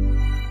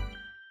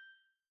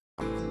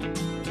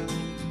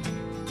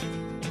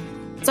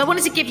 So I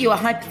wanted to give you a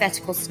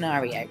hypothetical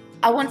scenario.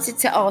 I wanted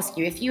to ask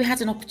you, if you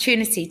had an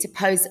opportunity to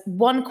pose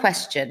one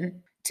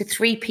question to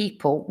three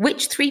people,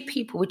 which three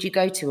people would you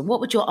go to, and what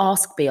would your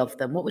ask be of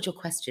them? What would your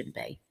question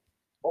be?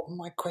 What would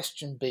my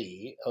question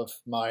be of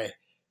my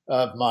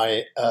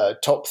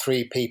top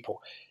three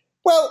people?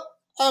 Well,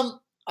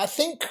 I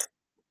think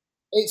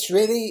it's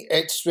really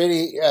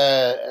interesting.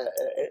 I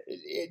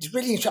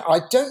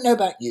don't know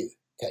about you,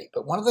 Kate,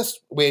 but one of the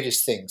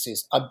weirdest things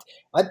is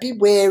I'd be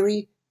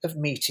wary of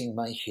meeting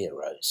my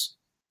heroes,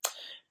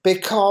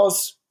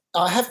 because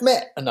I have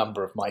met a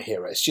number of my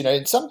heroes,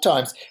 and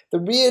sometimes the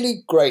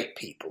really great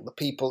people,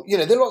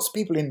 there are lots of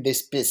people in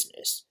this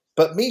business,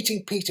 but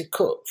meeting Peter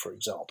Cook, for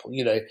example,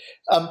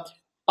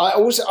 I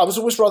was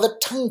always rather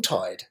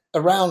tongue-tied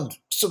around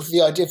sort of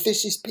the idea of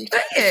this is Peter.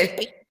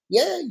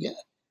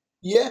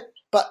 Yeah.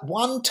 But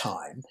one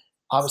time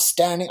I was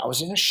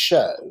in a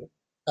show,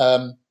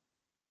 sort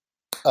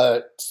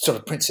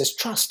of Princess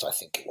Trust, I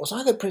think it was,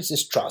 either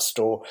Princess Trust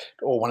or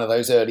one of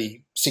those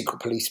early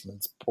secret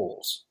policeman's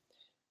balls.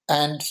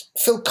 And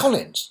Phil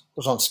Collins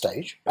was on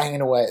stage,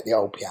 banging away at the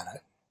old piano.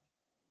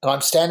 And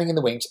I'm standing in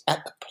the wings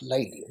at the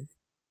Palladium,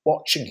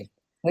 watching him.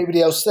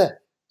 Nobody else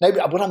there.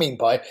 What I mean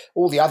by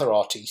all the other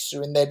artists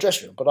are in their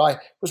dressing room, but I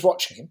was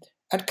watching him.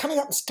 And coming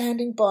up and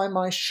standing by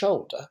my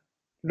shoulder,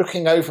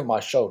 looking over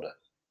my shoulder,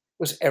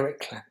 was Eric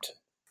Clapton.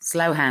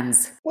 Slow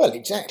hands. Well,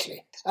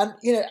 exactly. And,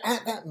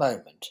 at that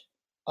moment,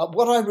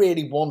 what I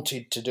really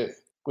wanted to do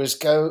was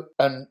go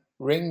and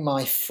ring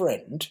my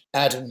friend,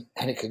 Adam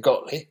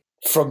Henniker-Gottlieb,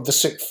 from the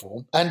sixth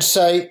form, and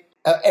say,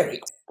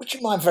 Eric, would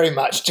you mind very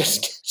much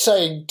just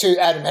saying to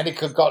Adam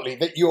Henniker-Gottlieb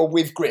that you're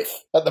with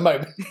Griff at the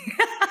moment?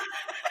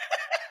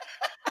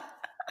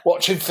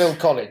 Watching Phil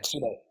Collins,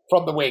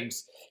 from the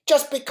wings.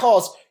 Just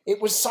because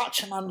it was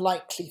such an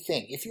unlikely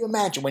thing. If you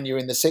imagine when you're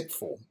in the sixth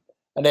form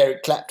and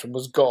Eric Clapton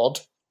was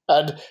God,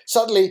 and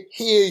suddenly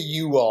here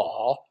you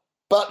are.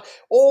 But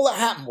all that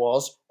happened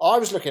was I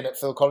was looking at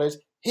Phil Collins.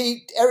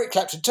 Eric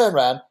Clapton turned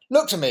around,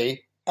 looked at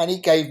me, and he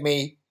gave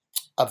me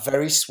a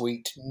very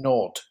sweet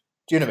nod.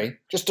 Do you know what I mean?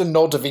 Just a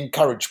nod of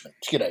encouragement,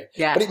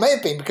 Yeah. But it may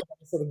have been because I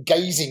was sort of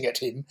gazing at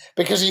him,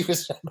 because he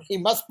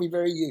must be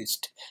very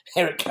used,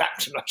 Eric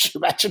Clapton, I should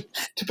imagine,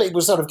 to people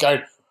sort of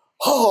going,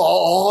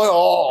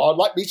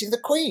 like meeting the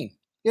Queen,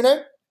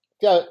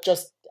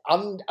 just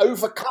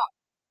overcome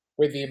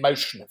with the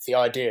emotion of the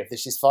idea of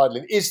this is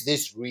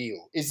this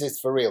real? Is this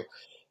for real?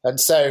 And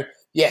so,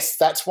 yes,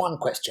 that's one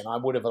question I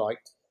would have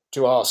liked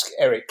to ask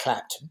Eric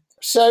Clapton.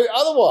 So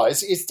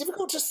otherwise, it's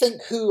difficult to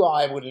think who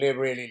I would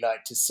really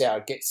like to see.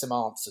 I'd get some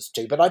answers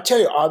to. But I tell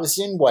you, I was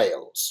in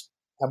Wales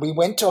and we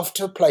went off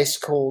to a place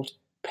called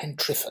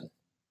Pentriffan,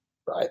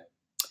 right?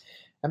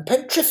 And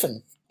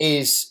Pentriffan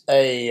is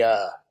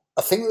a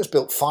thing that was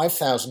built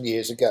 5,000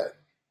 years ago.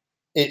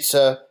 It's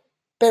a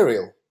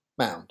burial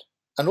mound.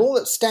 And all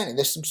that's standing,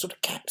 there's some sort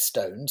of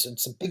capstones and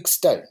some big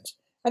stones.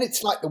 And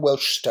it's like the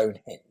Welsh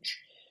Stonehenge.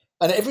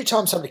 And every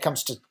time somebody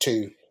comes to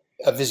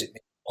visit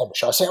me,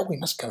 I say, we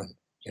must go and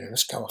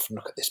let's go off and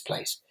look at this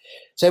place.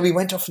 So we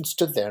went off and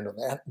stood there.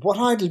 And what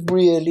I'd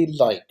really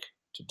like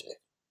to do,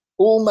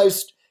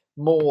 almost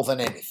more than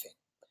anything,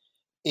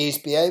 is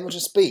be able to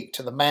speak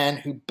to the man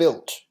who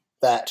built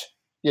that,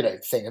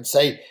 thing, and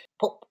say,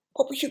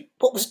 what was it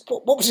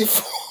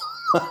for?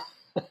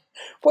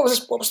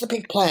 What was the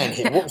big plan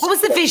here? What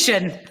was the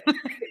vision?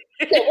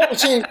 What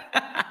was it?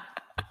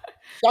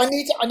 I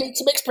need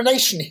some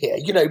explanation here,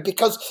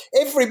 because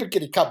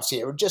everybody comes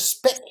here and just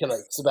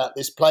speculates about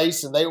this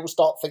place, and they all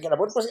start thinking,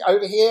 what was it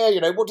over here?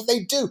 What did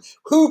they do?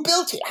 Who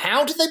built it?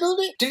 How did they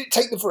build it? Did it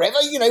take them forever?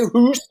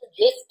 Who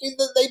suggested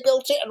that they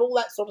built it, and all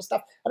that sort of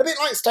stuff. And a bit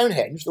like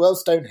Stonehenge, the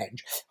Welsh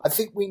Stonehenge, I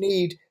think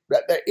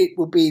it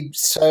would be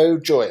so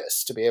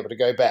joyous to be able to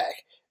go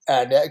back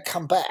and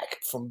come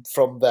back from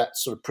that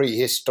sort of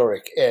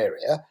prehistoric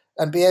area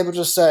and be able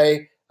to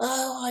say,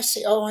 oh, I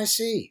see.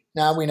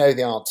 Now we know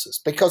the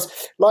answers. Because,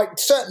 like,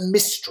 certain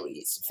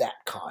mysteries of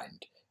that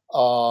kind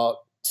are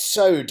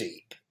so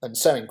deep and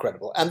so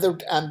incredible. And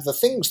the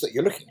things that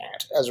you're looking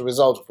at as a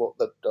result of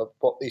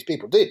what these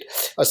people did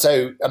are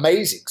so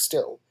amazing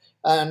still.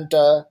 And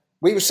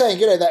we were saying,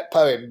 that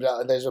poem,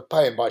 there's a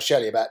poem by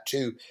Shelley about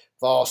two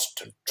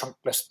vast and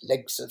trunkless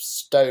legs of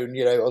stone,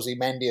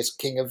 Ozymandias,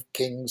 king of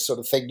kings sort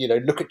of thing,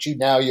 look at you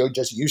now, you're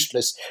just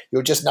useless,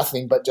 you're just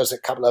nothing but just a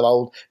couple of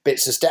old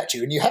bits of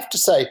statue. And you have to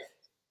say,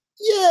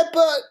 yeah,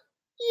 but,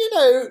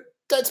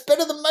 that's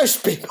better than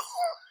most people.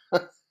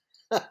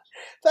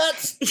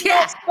 That's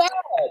not bad.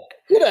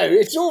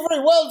 It's all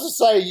very well to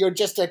say you're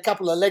just a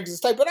couple of legs of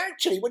stone, but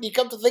actually, when you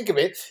come to think of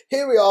it,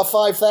 here we are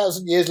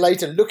 5,000 years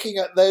later looking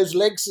at those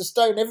legs of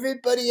stone.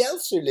 Everybody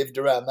else who lived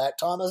around that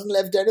time hasn't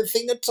left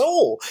anything at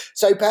all.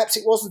 So perhaps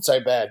it wasn't so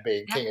bad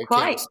being king of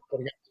kings,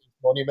 putting up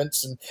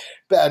monuments and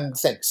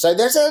things. So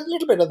there's a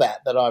little bit of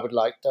that I would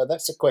like.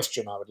 That's a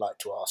question I would like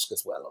to ask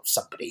as well of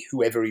somebody,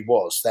 whoever he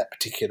was, that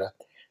particular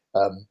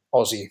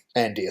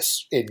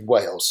Ozymandias in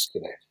Wales.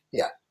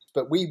 Yeah.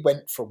 But we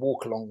went for a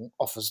walk along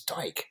Offers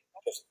Dyke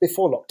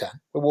before lockdown.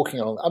 We're walking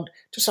along. I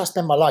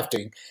spend my life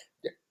doing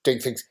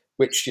things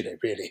which,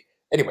 really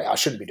Anyway, I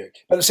shouldn't be doing it.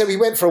 But so we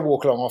went for a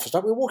walk along Offa's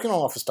Dyke. We were walking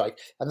along Offa's Dyke,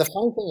 and the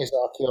funny thing is,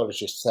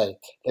 archaeologists say,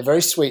 they're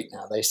very sweet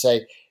now. They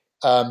say,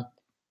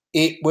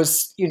 it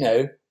was,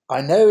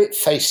 I know it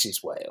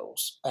faces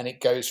Wales and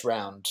it goes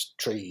round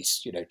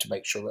trees, to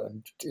make sure,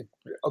 and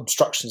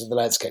obstructions in the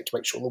landscape to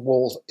make sure the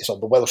wall is on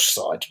the Welsh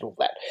side and all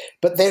that.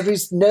 But there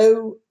is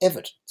no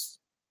evidence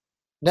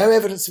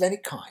of any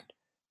kind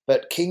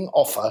that King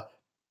Offa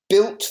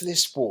built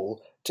this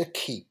wall to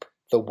keep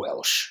the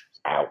Welsh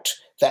out.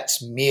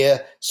 That's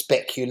mere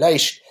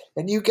speculation.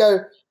 And you go,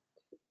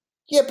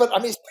 yeah, but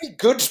it's pretty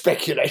good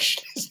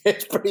speculation, isn't it?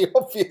 It's pretty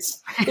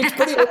obvious. It's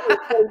pretty obvious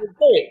what he was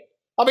doing.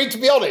 To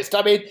be honest,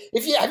 have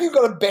you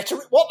got a better?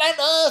 What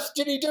on earth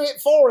did he do it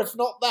for, if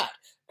not that?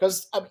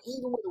 Because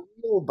even with a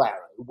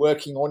wheelbarrow,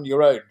 working on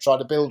your own, trying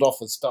to build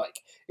Offa's Dyke,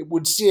 it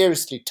would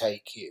seriously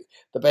take you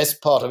the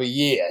best part of a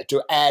year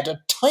to add a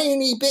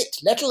tiny bit,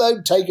 let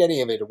alone take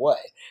any of it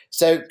away.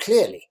 So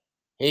clearly,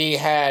 he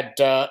had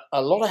a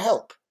lot of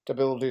help to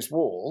build his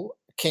wall,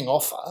 King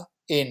Offa,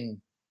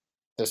 in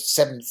the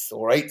 7th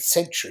or 8th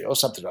century or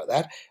something like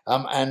that,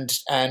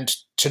 and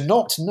to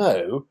not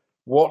know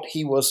what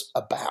he was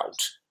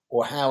about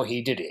or how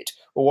he did it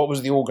or what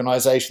was the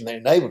organisation that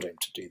enabled him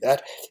to do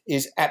that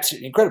is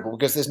absolutely incredible,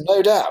 because there's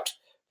no doubt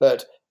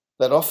that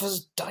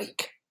Offa's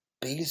Dyke,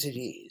 big as it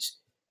is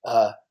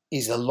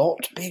a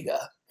lot bigger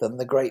than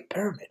the Great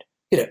Pyramid.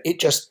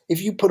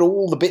 If you put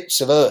all the bits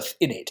of earth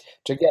in it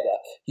together,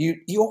 you're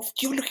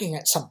looking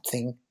at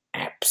something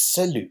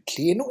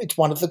absolutely enormous. It's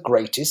one of the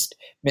greatest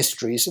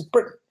mysteries of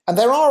Britain. And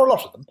there are a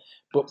lot of them.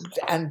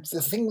 And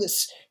the thing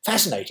that's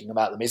fascinating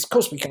about them is, of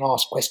course, we can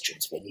ask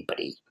questions of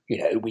anybody.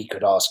 We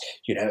could ask,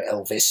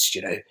 Elvis,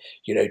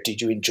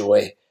 did you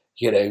enjoy,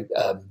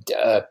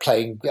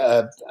 playing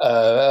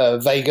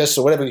Vegas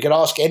or whatever? We could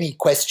ask any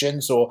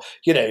questions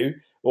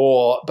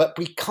but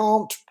we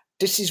can't.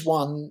 This is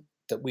one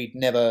that we'll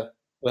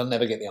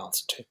never get the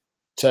answer to.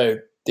 So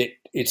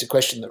it's a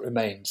question that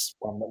remains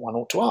one that one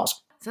ought to ask.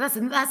 So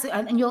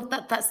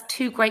that's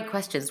two great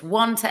questions.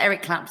 One to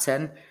Eric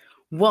Clapton,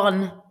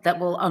 one that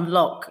will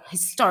unlock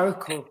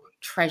historical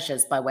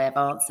treasures by way of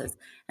answers.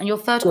 And your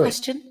third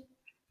question?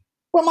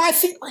 Well, I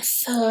think my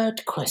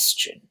third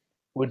question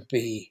would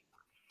be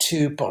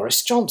to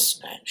Boris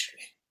Johnson,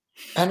 actually.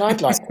 And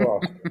I'd like to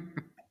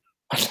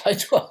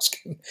ask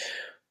him,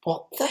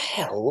 what the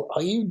hell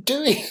are you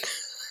doing?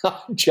 I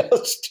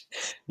just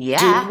do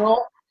not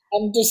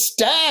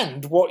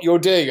understand what you're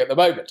doing at the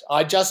moment.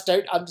 I just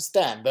don't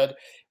understand that.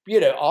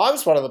 I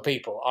was one of the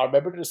people, I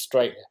remember in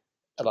Australia,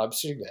 and I'm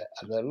sitting there,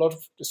 and there are a lot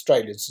of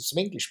Australians and some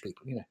English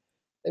people,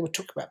 they would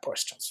talk about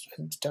Boris Johnson.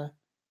 And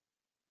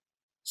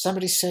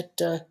somebody said,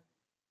 oh,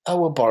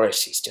 well,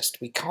 Boris,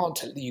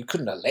 you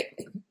couldn't elect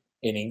him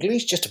in England.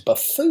 He's just a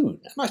buffoon.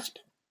 And I said,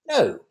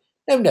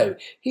 no,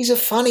 he's a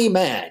funny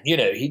man.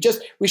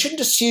 We shouldn't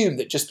assume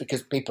that just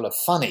because people are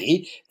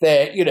funny,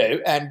 they're,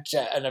 and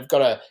have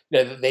got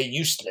that they're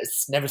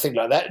useless and everything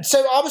like that. And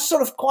so I was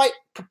sort of quite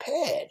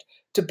prepared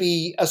to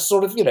be a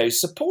sort of,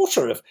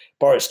 supporter of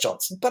Boris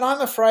Johnson. But I'm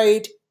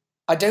afraid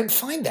I don't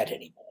find that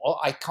anymore.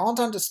 I can't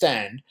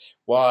understand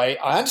why.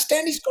 I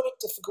understand he's got a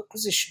difficult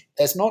position.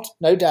 There's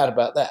no doubt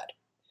about that.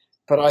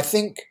 But I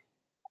think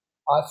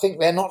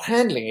they're not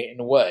handling it in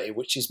a way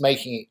which is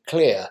making it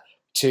clear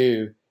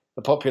to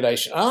the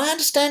population. And I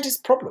understand his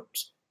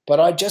problems, but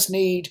I'd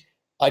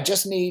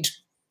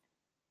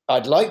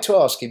like to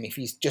ask him if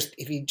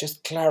he'd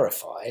just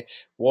clarify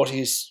what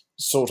his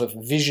sort of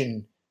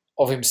vision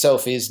of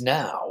himself is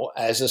now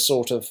as a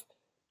sort of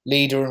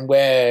leader, and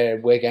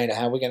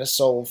how we're going to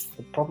solve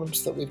the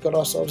problems that we've got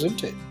ourselves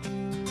into.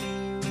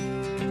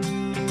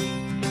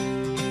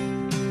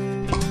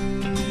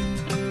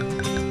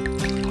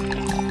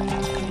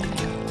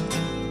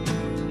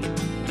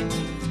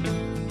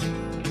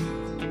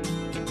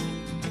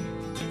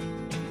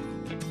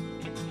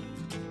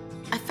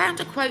 I found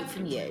a quote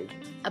from you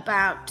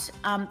about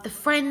the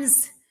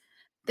friends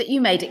that you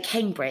made at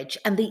Cambridge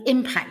and the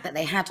impact that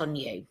they had on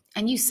you.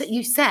 And you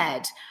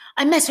said,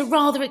 I met a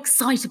rather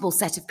excitable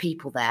set of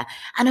people there,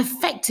 and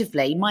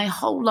effectively my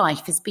whole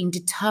life has been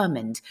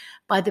determined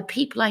by the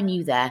people I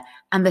knew there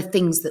and the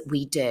things that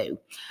we do.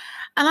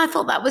 And I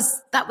thought that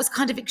was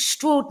kind of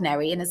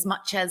extraordinary, in as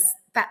much as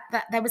that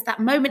there was that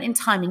moment in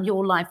time in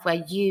your life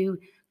where you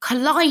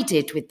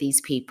collided with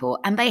these people,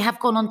 and they have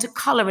gone on to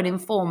colour and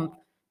inform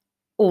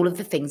all of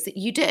the things that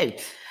you do.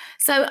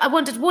 So I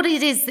wondered what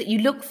it is that you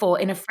look for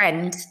in a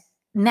friend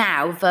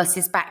now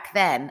versus back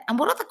then, and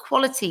what are the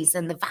qualities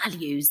and the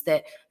values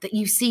that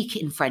you seek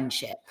in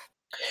friendship?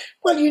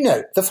 Well,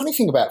 the funny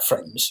thing about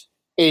friends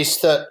is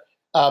that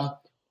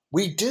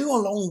we do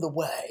along the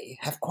way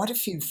have quite a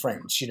few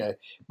friends.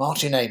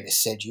 Martin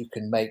Amis said you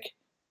can make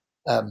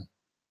I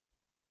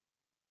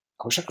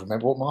wish I could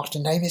remember what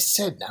Martin Amis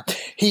said now.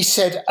 He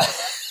said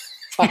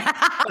you can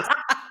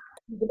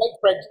make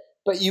friends,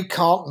 but you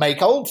can't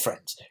make old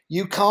friends.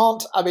 You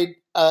can't,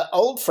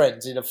 old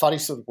friends in a funny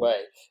sort of way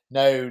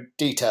know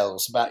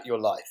details about your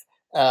life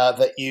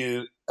that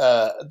you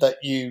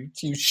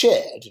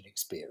shared an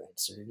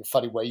experience. In a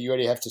funny way, you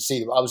only have to see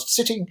them. I was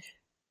sitting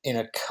in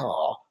a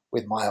car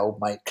with my old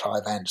mate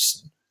Clive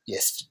Anderson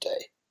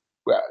yesterday.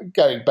 Well,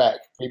 going back,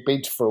 we'd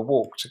been for a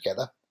walk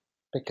together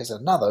because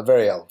another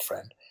very old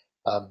friend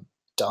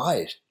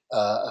died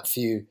a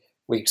few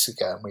weeks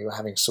ago, and we were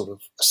having sort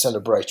of a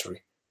celebratory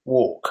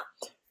walk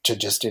to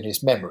just in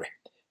his memory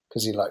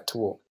because he liked to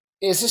walk.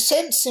 There's a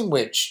sense in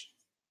which,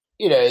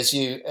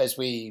 as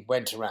we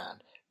went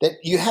around, that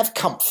you have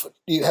comfort.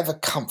 You have a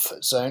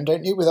comfort zone,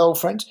 don't you, with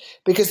old friends?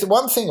 Because the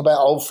one thing about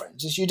old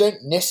friends is you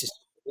don't necessarily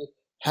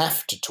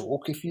have to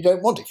talk if you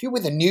don't want to. If you're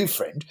with a new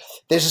friend,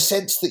 there's a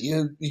sense that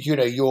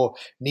you're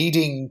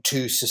needing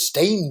to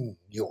sustain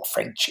your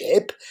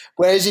friendship.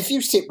 Whereas if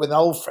you sit with an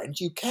old friend,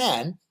 you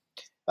can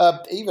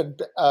even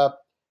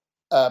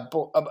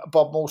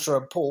Bob Mortimer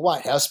and Paul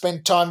Whitehouse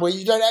spend time where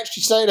you don't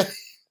actually say anything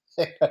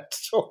at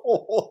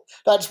all.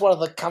 That's one of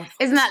the comforts.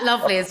 Isn't that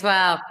lovely as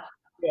well?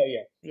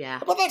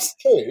 Yeah. But that's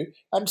true.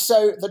 And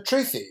so the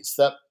truth is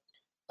that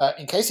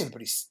in case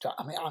everybody's,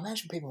 I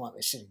imagine people might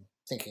be sitting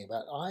thinking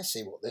about, I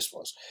see what this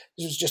was.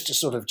 This was just a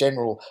sort of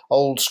general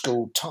old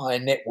school tie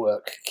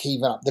network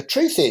keeping up. The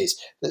truth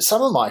is that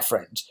some of my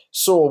friends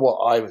saw what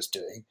I was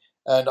doing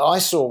and I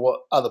saw what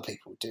other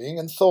people were doing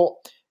and thought,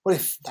 well,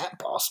 if that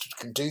bastard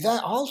can do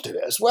that, I'll do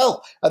it as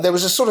well. And there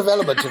was a sort of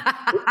element of,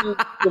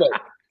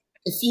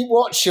 if you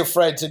watch your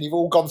friends and you've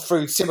all gone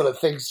through similar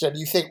things and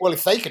you think, well,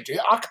 if they can do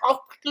it,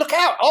 I'll look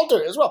out, I'll do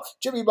it as well.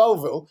 Jimmy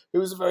Mulville, who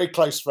was a very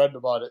close friend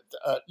of mine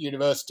at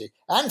university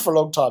and for a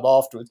long time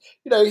afterwards,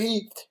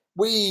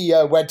 we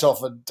went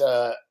off and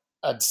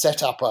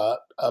set up a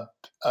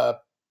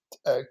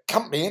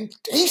company, and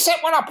he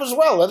set one up as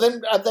well.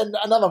 And then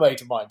another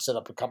mate of mine set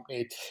up a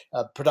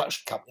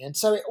production company. And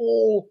so it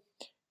all,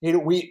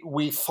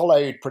 we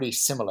followed pretty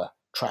similar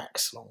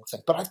tracks along the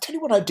thing. But I tell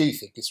you what I do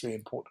think is really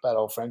important about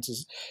old friends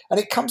is, and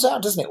it comes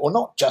out, doesn't it? Or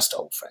not just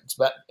old friends,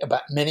 but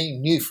about many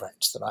new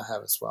friends that I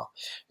have as well.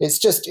 It's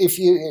just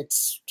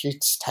it's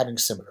having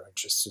similar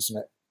interests, isn't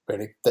it?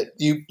 Really, that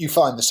you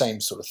find the same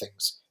sort of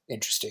things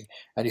interesting,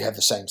 and you have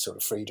the same sort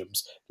of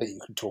freedoms that you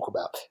can talk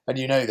about. And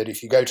you know that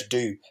if you go to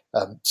do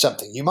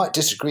something, you might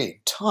disagree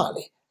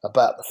entirely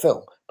about the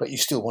film, but you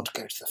still want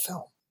to go to the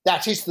film.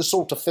 That is the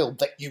sort of film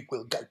that you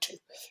will go to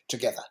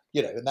together,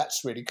 and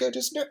that's really good,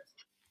 isn't it?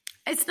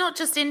 It's not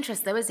just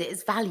interest, though, is it?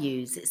 It's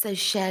values. It's those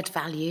shared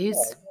values.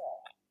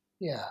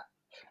 Yeah.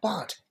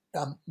 But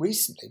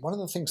recently, one of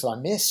the things that I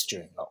missed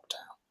during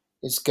lockdown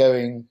is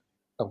going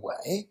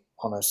away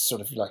on a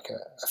sort of like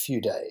a few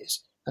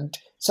days. And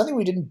something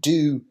we didn't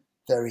do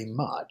very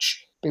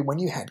much, but when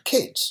you had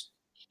kids.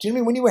 Do you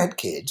know when you had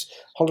kids,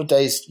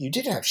 holidays, you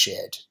did have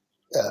shared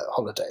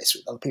holidays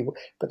with other people,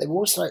 but they were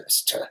always like,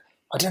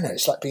 I don't know,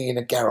 it's like being in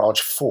a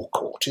garage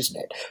forecourt, isn't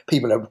it?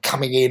 People are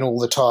coming in all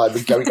the time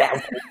and going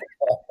out.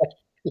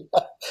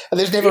 And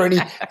there's never any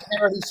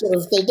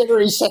they never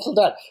really settle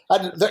down.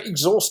 And the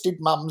exhausted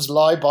mums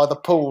lie by the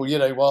pool,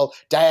 while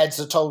dads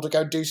are told to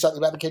go do something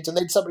about the kids. And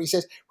then somebody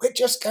says, we're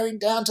going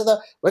down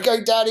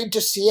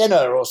into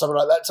Siena or something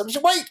like that. Somebody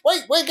says, wait,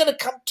 we're going to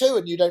come too.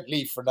 And you don't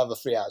leave for another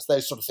 3 hours.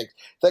 Those sort of things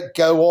that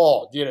go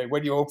on,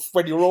 when you're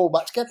all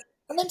much together.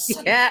 And then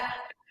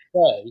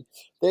suddenly,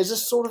 there's a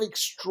sort of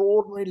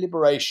extraordinary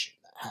liberation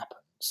that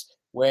happens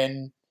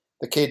when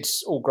the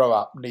kids all grow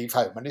up and leave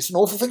home. And it's an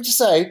awful thing to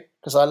say,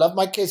 because I love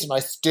my kids and I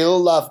still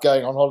love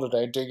going on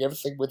holiday and doing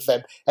everything with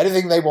them,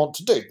 anything they want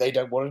to do. They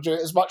don't want to do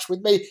it as much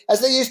with me as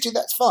they used to.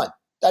 That's fine.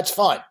 That's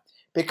fine.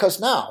 Because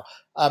now,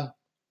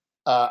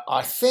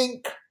 I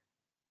think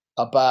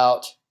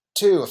about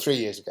 2 or 3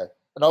 years ago,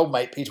 an old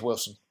mate, Peter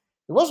Wilson,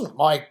 who wasn't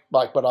my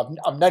but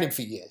I've known him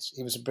for years.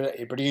 He was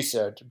a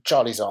producer,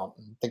 Charlie's Aunt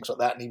and things like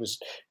that. And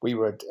we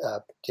were at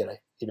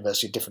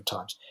university at different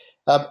times.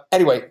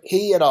 Anyway,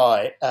 he and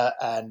I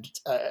and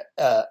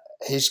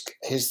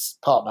his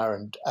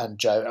partner and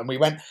Joe, and we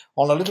went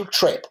on a little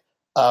trip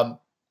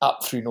up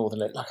through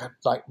Northern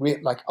Italy,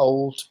 like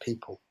old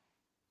people,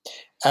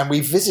 and we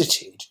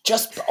visited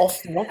just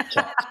off the one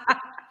chance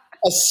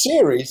a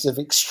series of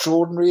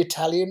extraordinary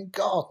Italian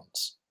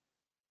gardens,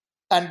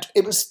 and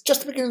it was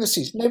just the beginning of the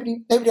season.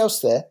 Nobody else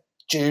there.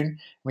 June,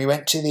 we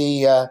went to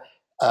the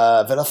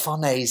Villa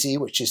Farnese,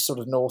 which is sort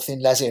of north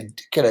in Lazio,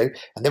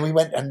 and then we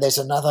went, and there's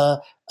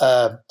another,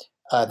 the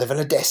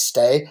Villa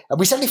d'Este, and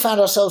we suddenly found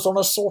ourselves on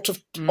a sort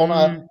of, on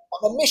a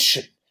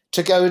mission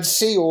to go and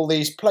see all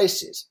these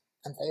places,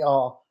 and they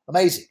are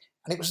amazing.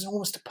 And it was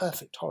almost a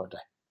perfect holiday,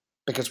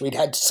 because we'd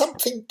had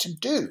something to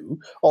do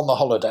on the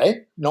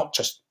holiday, not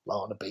just lie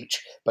on a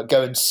beach, but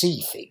go and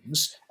see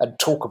things and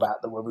talk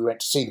about them when we went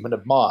to see them and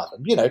admire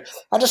them,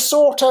 and a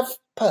sort of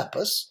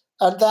purpose,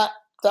 and that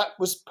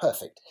was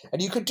perfect.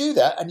 And you could do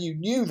that, and you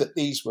knew that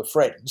these were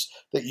friends,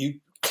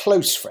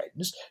 close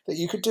friends, that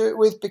you could do it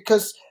with,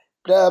 because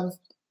you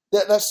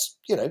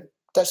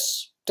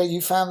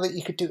found that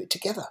you could do it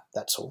together.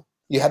 That's all.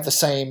 You had the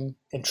same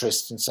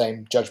interests and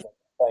same judgment,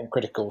 same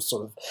critical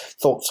sort of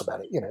thoughts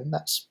about it, and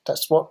that's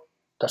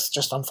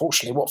just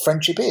unfortunately what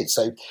friendship is.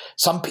 So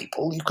some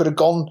people you could have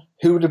gone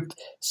who would have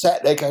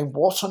sat there going,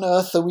 what on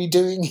earth are we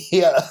doing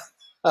here?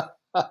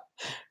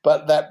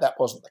 But that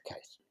wasn't the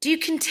case. Do you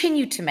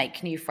continue to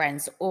make new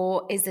friends,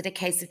 or is it a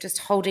case of just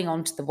holding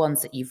on to the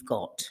ones that you've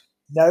got?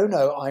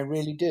 No, I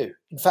really do.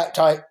 In fact,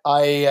 I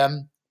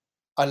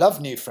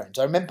love new friends.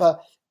 I remember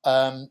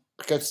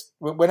because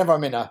whenever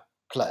I'm in a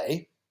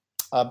play,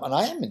 and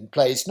I am in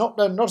plays, not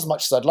as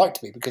much as I'd like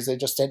to be, because they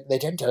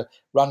tend to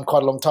run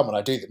quite a long time when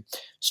I do them,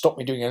 stop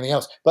me doing anything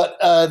else. But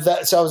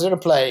so I was in a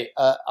play.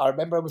 I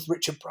remember with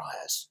Richard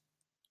Briers,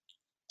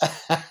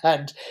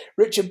 and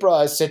Richard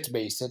Briers said to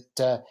me, he said,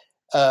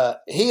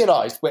 he and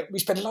I, we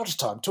spend a lot of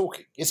time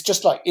talking. It's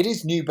just like, it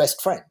is new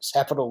best friends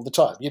happen all the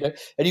time,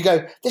 and you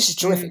go, this is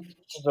terrific.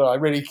 I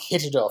really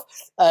hit it off.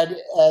 And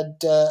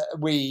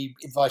we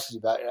invited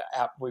him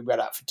out. We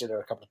went out for dinner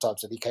a couple of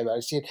times, and he came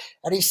out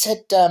and he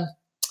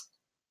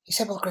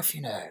said, well, Griff,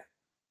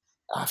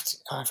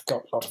 I've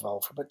got a lot of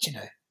old friends, but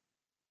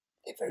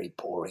they're very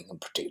boring and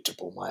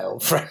predictable, my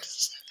old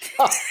friends.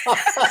 And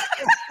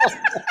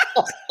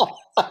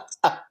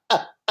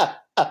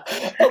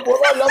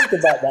what I loved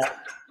about that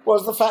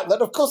was the fact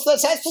that, of course,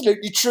 that's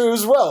absolutely true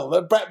as well.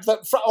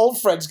 That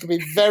old friends can be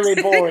very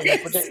boring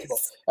and predictable,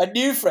 and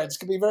new friends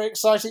can be very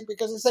exciting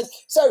because it's like,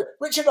 so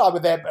Richard and I were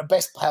their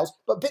best pals,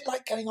 but a bit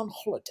like going on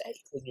holiday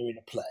when you're in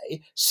a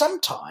play.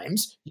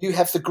 Sometimes you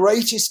have the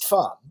greatest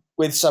fun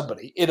with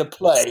somebody in a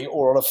play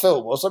or on a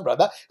film or something like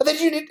that, and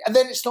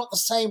then it's not the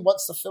same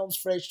once the film's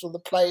finished or the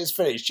play is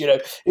finished.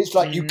 It's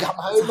like you come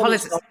home and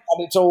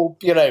it's all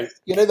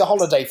the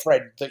holiday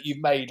friend that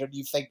you've made, and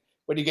you think,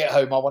 when you get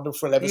home, I wonder if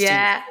we'll ever see you.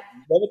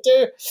 Never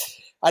do.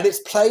 And its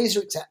plays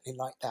are exactly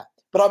like that.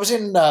 But I was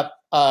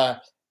I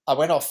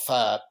went off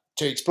to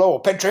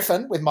explore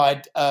Pentriffin with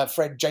my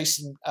friend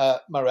Jason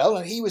Morell,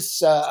 and he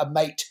was a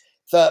mate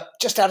that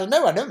just out of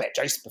nowhere. I never met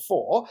Jason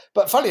before,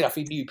 but funnily enough,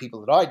 he knew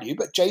people that I knew.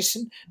 But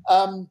Jason,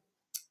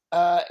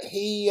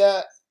 he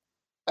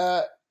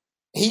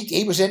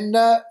was in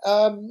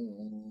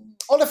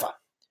Oliver.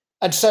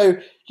 And so,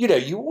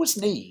 you always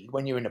need,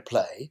 when you're in a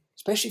play,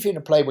 especially if you're in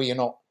a play where you're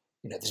not,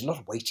 there's a lot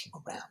of waiting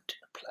around in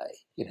a play.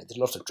 There's a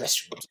lot of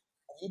dressing rooms.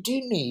 You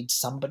do need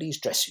somebody's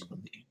dressing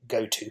room that you can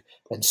go to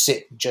and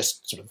sit and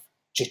just sort of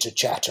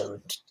chitter-chatter.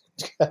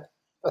 And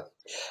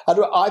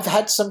I've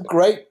had some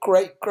great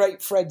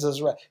friends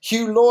as well.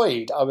 Hugh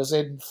Lloyd, I was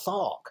in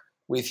Thark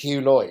with Hugh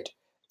Lloyd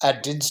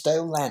and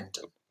Dinsdale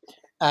Landon.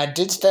 And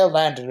Dinsdale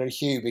Landon and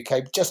Hugh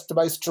became just the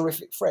most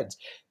terrific friends.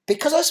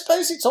 Because I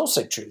suppose it's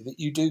also true that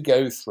you do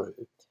go through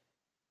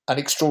an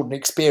extraordinary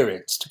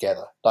experience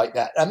together like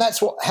that. And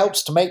that's what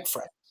helps to make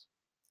friends.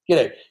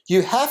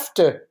 You have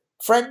to,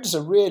 friends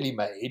are really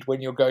made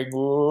when you're going,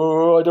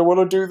 oh, I don't want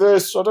to do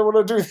this. I don't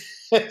want to do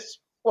this.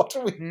 What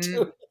are we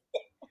doing?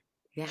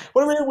 Yeah.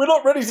 What are we, we're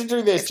not ready to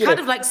do this. It's kind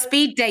of like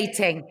speed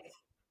dating.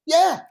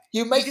 Yeah.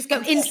 You just go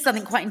into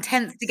something quite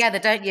intense together,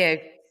 don't you?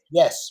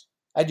 Yes.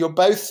 And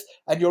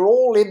you're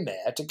all in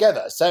there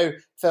together. So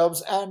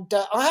films, and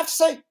I have to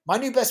say, my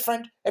new best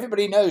friend,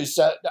 everybody knows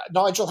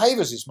Nigel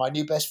Havers is my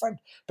new best friend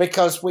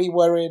because we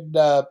were in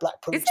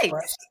Blackpool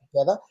Express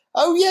together.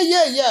 Oh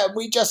yeah.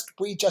 We just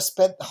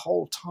spent the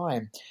whole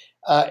time.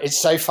 It's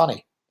so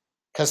funny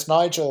because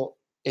Nigel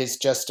is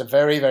just a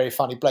very, very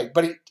funny bloke,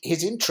 but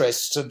his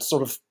interests and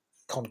sort of,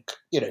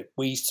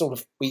 we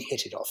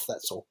hit it off.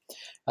 That's all,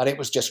 and it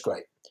was just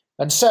great.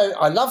 And so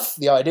I love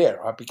the idea.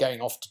 I'd be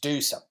going off to do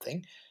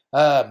something.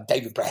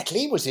 David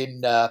Bradley was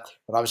in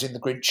when I was in The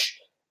Grinch,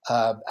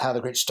 How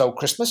the Grinch Stole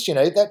Christmas.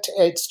 That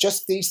it's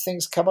just these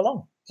things come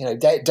along.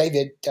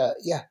 David,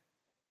 yeah.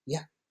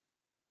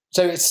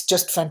 So it's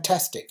just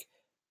fantastic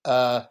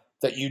that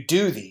you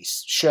do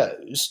these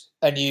shows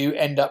and you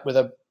end up with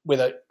a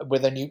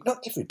new,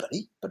 not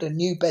everybody, but a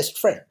new best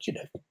friend.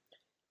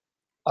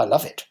 I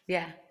love it.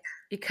 Yeah,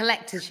 you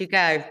collect as you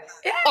go.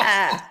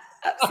 Yeah.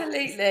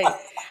 Absolutely.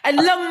 And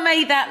long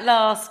may that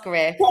last,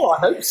 Griff. Well, I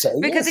hope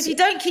so. Because if you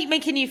don't keep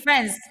making new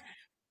friends,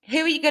 who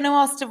are you going to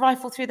ask to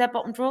rifle through their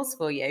bottom drawers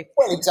for you?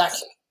 Well,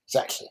 exactly.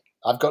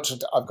 I've got to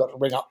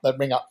ring up.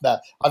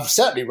 I've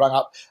certainly rung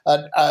up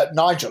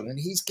Nigel, and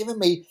he's given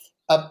me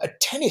a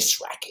tennis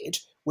racket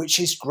which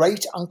his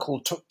great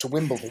uncle took to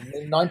Wimbledon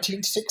in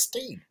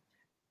 1916.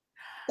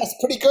 That's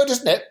pretty good,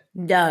 isn't it?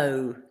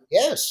 No.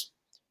 Yes.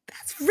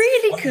 That's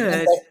really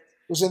good.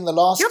 Was in the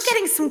last. You're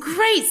getting some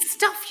great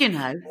stuff,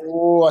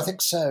 Oh, I think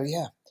so.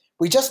 Yeah,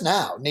 we just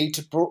now need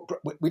to.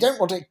 We don't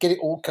want to get it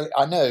all.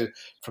 I know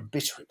from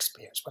bitter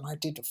experience when I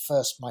did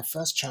my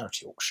first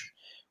charity auction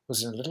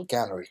was in a little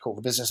gallery called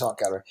the Business Art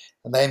Gallery,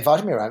 and they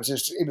invited me around.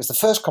 It was the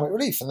first Comic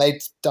Relief, and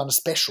they'd done a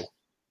special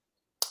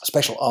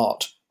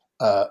art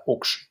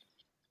auction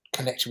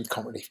connected with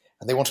Comic Relief,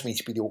 and they wanted me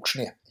to be the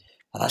auctioneer.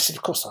 And I said,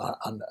 of course, I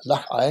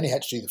only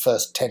had to do the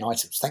first 10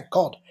 items. Thank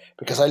God,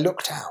 because I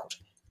looked out.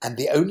 And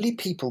the only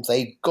people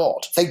they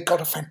got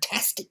a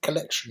fantastic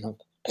collection of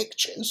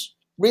pictures,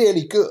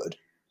 really good.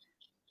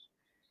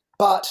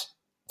 But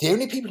the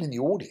only people in the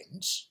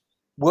audience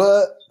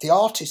were the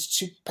artists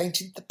who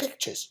painted the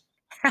pictures.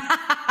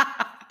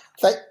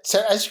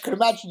 So as you can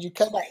imagine, you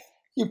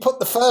put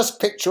the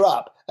first picture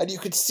up and you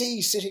could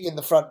see sitting in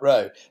the front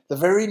row the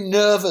very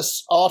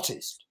nervous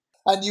artist.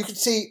 And you could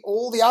see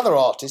all the other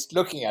artists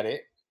looking at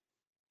it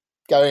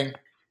going,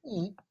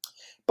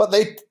 But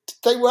they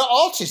were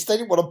artists. They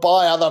didn't want to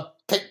buy other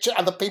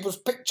people's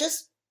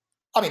pictures.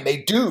 I mean, they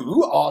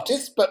do,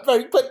 artists, but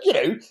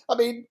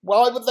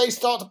why would they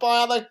start to buy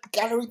other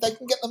galleries? They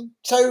can get them.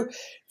 So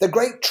the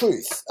great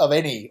truth of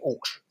any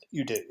auction that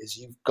you do is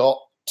you've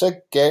got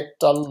to get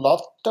a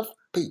lot of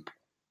people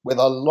with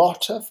a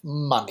lot of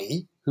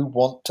money who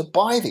want to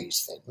buy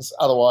these things.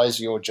 Otherwise,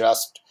 you're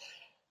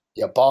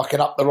barking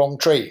up the wrong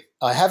tree.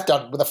 I have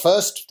done with the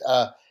first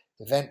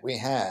event we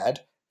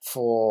had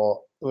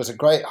it was a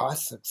great, I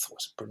thought it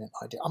was a brilliant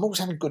idea. I'm always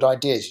having good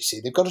ideas, you see.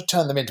 They've got to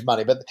turn them into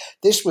money. But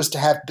this was to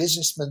have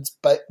businessman's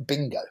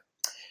bingo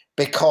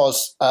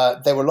because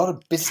there were a lot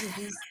of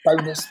business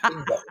bonus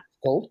bingo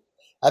called.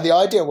 And the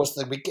idea was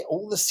that we'd get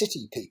all the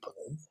city people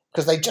in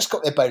because they just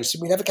got their bonus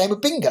and we'd have a game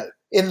of bingo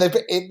in the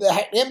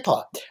Hackney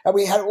Empire. And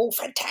we had all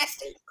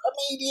fantastic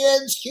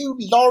comedians, Hugh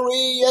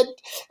Laurie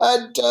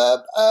and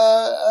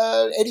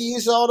Eddie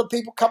Izzard and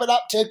people coming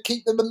up to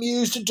keep them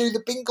amused and do the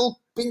bingo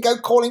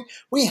calling.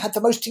 We had the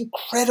most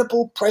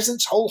incredible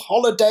presents, whole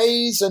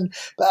holidays and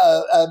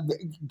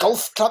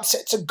golf club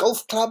sets of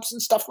golf clubs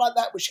and stuff like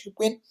that, which you could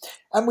win.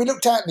 And we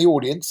looked out in the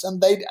audience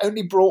and they'd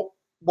only brought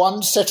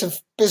one set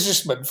of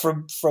businessmen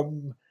from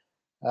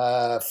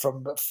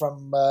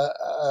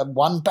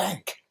one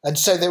bank. And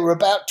so there were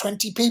about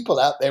 20 people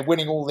out there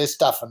winning all this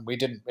stuff and we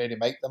didn't really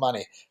make the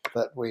money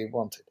that we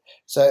wanted.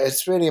 So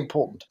it's really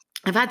important.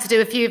 I've had to be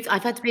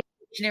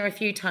auctioneer a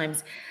few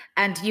times,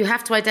 and you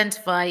have to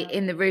identify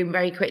in the room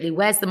very quickly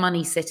where's the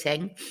money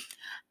sitting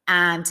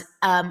and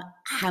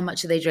how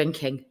much are they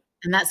drinking.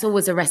 And that's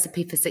always a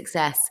recipe for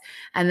success.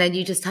 And then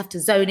you just have to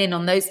zone in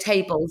on those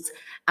tables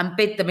and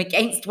bid them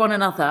against one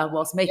another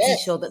whilst making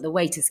sure that the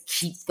waiters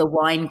keep the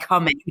wine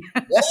coming.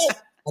 Yes.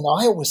 And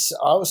I always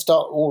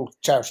start all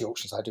charity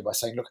auctions I do by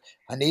saying, look,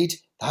 I need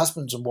the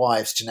husbands and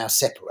wives to now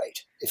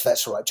separate, if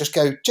that's all right. Just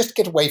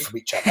get away from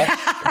each other.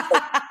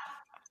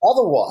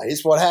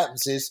 Otherwise, what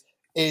happens is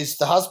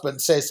the husband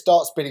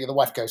starts bidding and the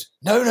wife goes,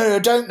 no,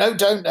 don't.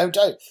 And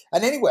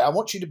anyway, I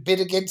want you to bid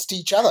against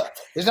each other.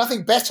 There's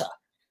nothing better.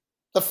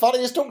 The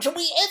funniest auction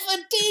we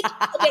ever did.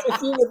 I don't know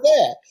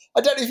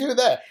if you were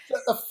there.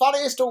 The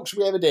funniest auction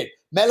we ever did.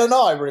 Mel and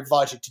I were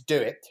invited to do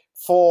it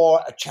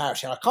for a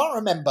charity. And I can't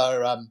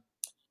remember.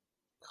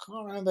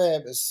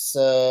 There was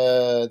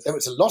a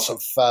lot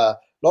of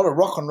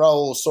rock and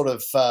roll sort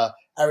of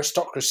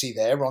aristocracy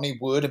there, Ronnie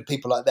Wood and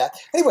people like that.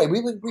 Anyway, we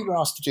were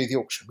asked to do the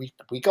auction.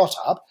 We got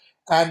up,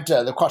 and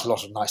there were quite a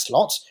lot of nice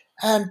lots.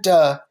 And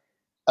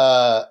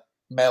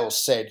Mel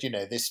said,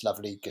 this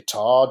lovely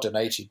guitar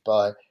donated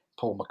by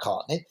Paul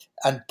McCartney.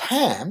 And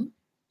Pam,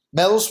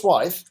 Mel's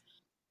wife,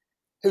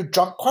 who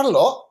drunk quite a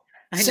lot,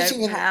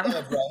 sitting in the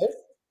third row.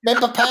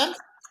 Remember Pam?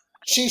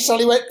 She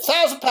suddenly went,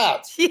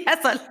 £1,000.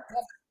 Yes,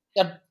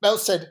 And Mel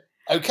said,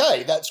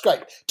 OK, that's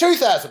great.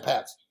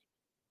 £2,000.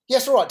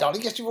 Yes, all right,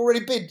 darling. Yes, you've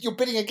already bid. You're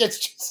bidding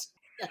against us.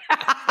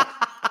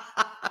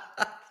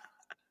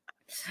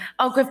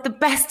 Oh, Griff, the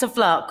best of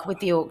luck with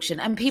the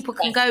auction. And people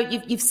can go,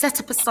 you've set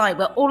up a site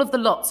where all of the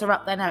lots are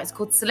up there now. It's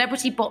called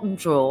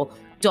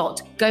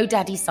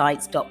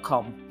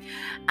celebritybottomdrawer.godaddysite.com.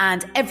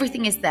 And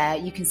everything is there.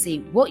 You can see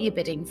what you're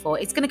bidding for.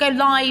 It's going to go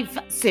live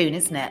soon,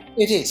 isn't it?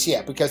 It is,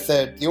 yeah, because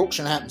the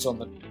auction happens on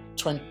the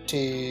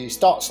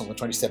starts on the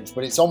 27th,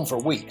 but it's on for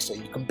a week, so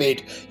you can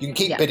bid, you can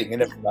keep bidding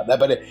and everything like that,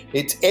 but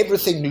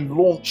everything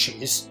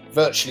launches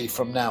virtually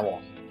from now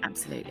on.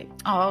 Absolutely.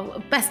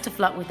 Oh, best of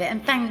luck with it,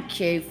 and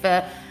thank you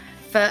for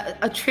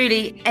a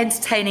truly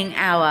entertaining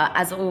hour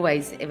as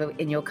always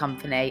in your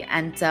company.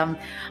 And I'm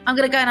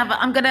going to go and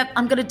I'm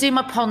going to do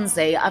my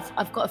Ponzi.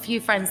 I've got a few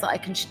friends that I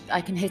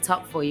can hit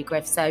up for you,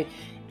 Griff, so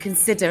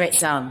consider it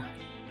done.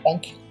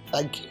 Thank you.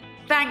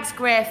 Thanks,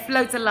 Griff.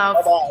 Loads of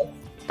love. Bye-bye.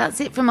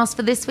 That's it from us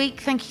for this week.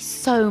 Thank you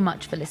so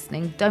much for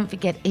listening. Don't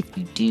forget, if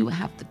you do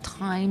have the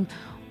time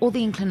or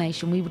the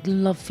inclination, we would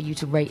love for you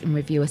to rate and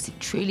review us. It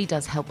truly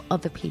does help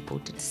other people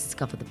to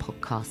discover the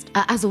podcast.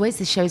 As always,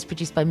 this show is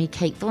produced by me,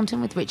 Kate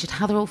Thornton, with Richard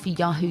Hatherall for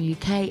Yahoo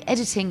UK.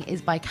 Editing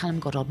is by Callum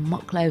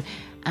Goddard-Mocklow,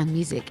 and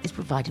music is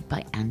provided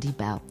by Andy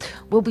Bell.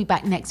 We'll be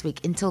back next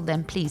week. Until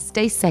then, please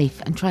stay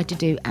safe and try to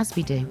do as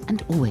we do,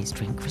 and always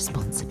drink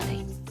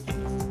responsibly.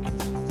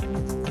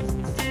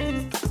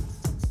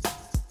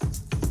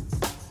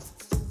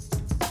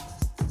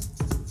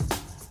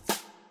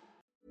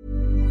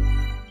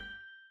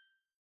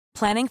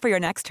 Planning for your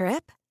next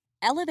trip?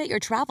 Elevate your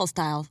travel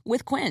style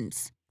with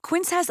Quince.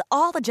 Quince has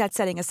all the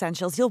jet-setting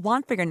essentials you'll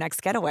want for your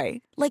next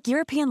getaway, like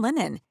European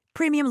linen,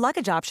 premium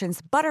luggage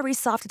options, buttery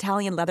soft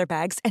Italian leather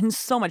bags, and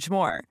so much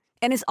more.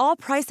 And is all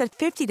priced at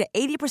 50 to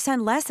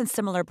 80% less than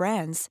similar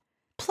brands.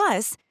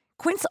 Plus,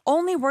 Quince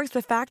only works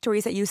with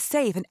factories that use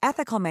safe and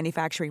ethical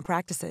manufacturing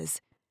practices.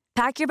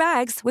 Pack your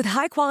bags with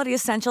high-quality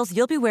essentials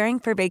you'll be wearing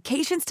for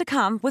vacations to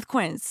come with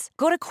Quince.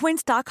 Go to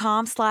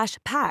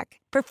quince.com/pack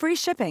for free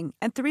shipping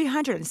and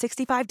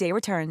 365-day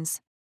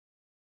returns.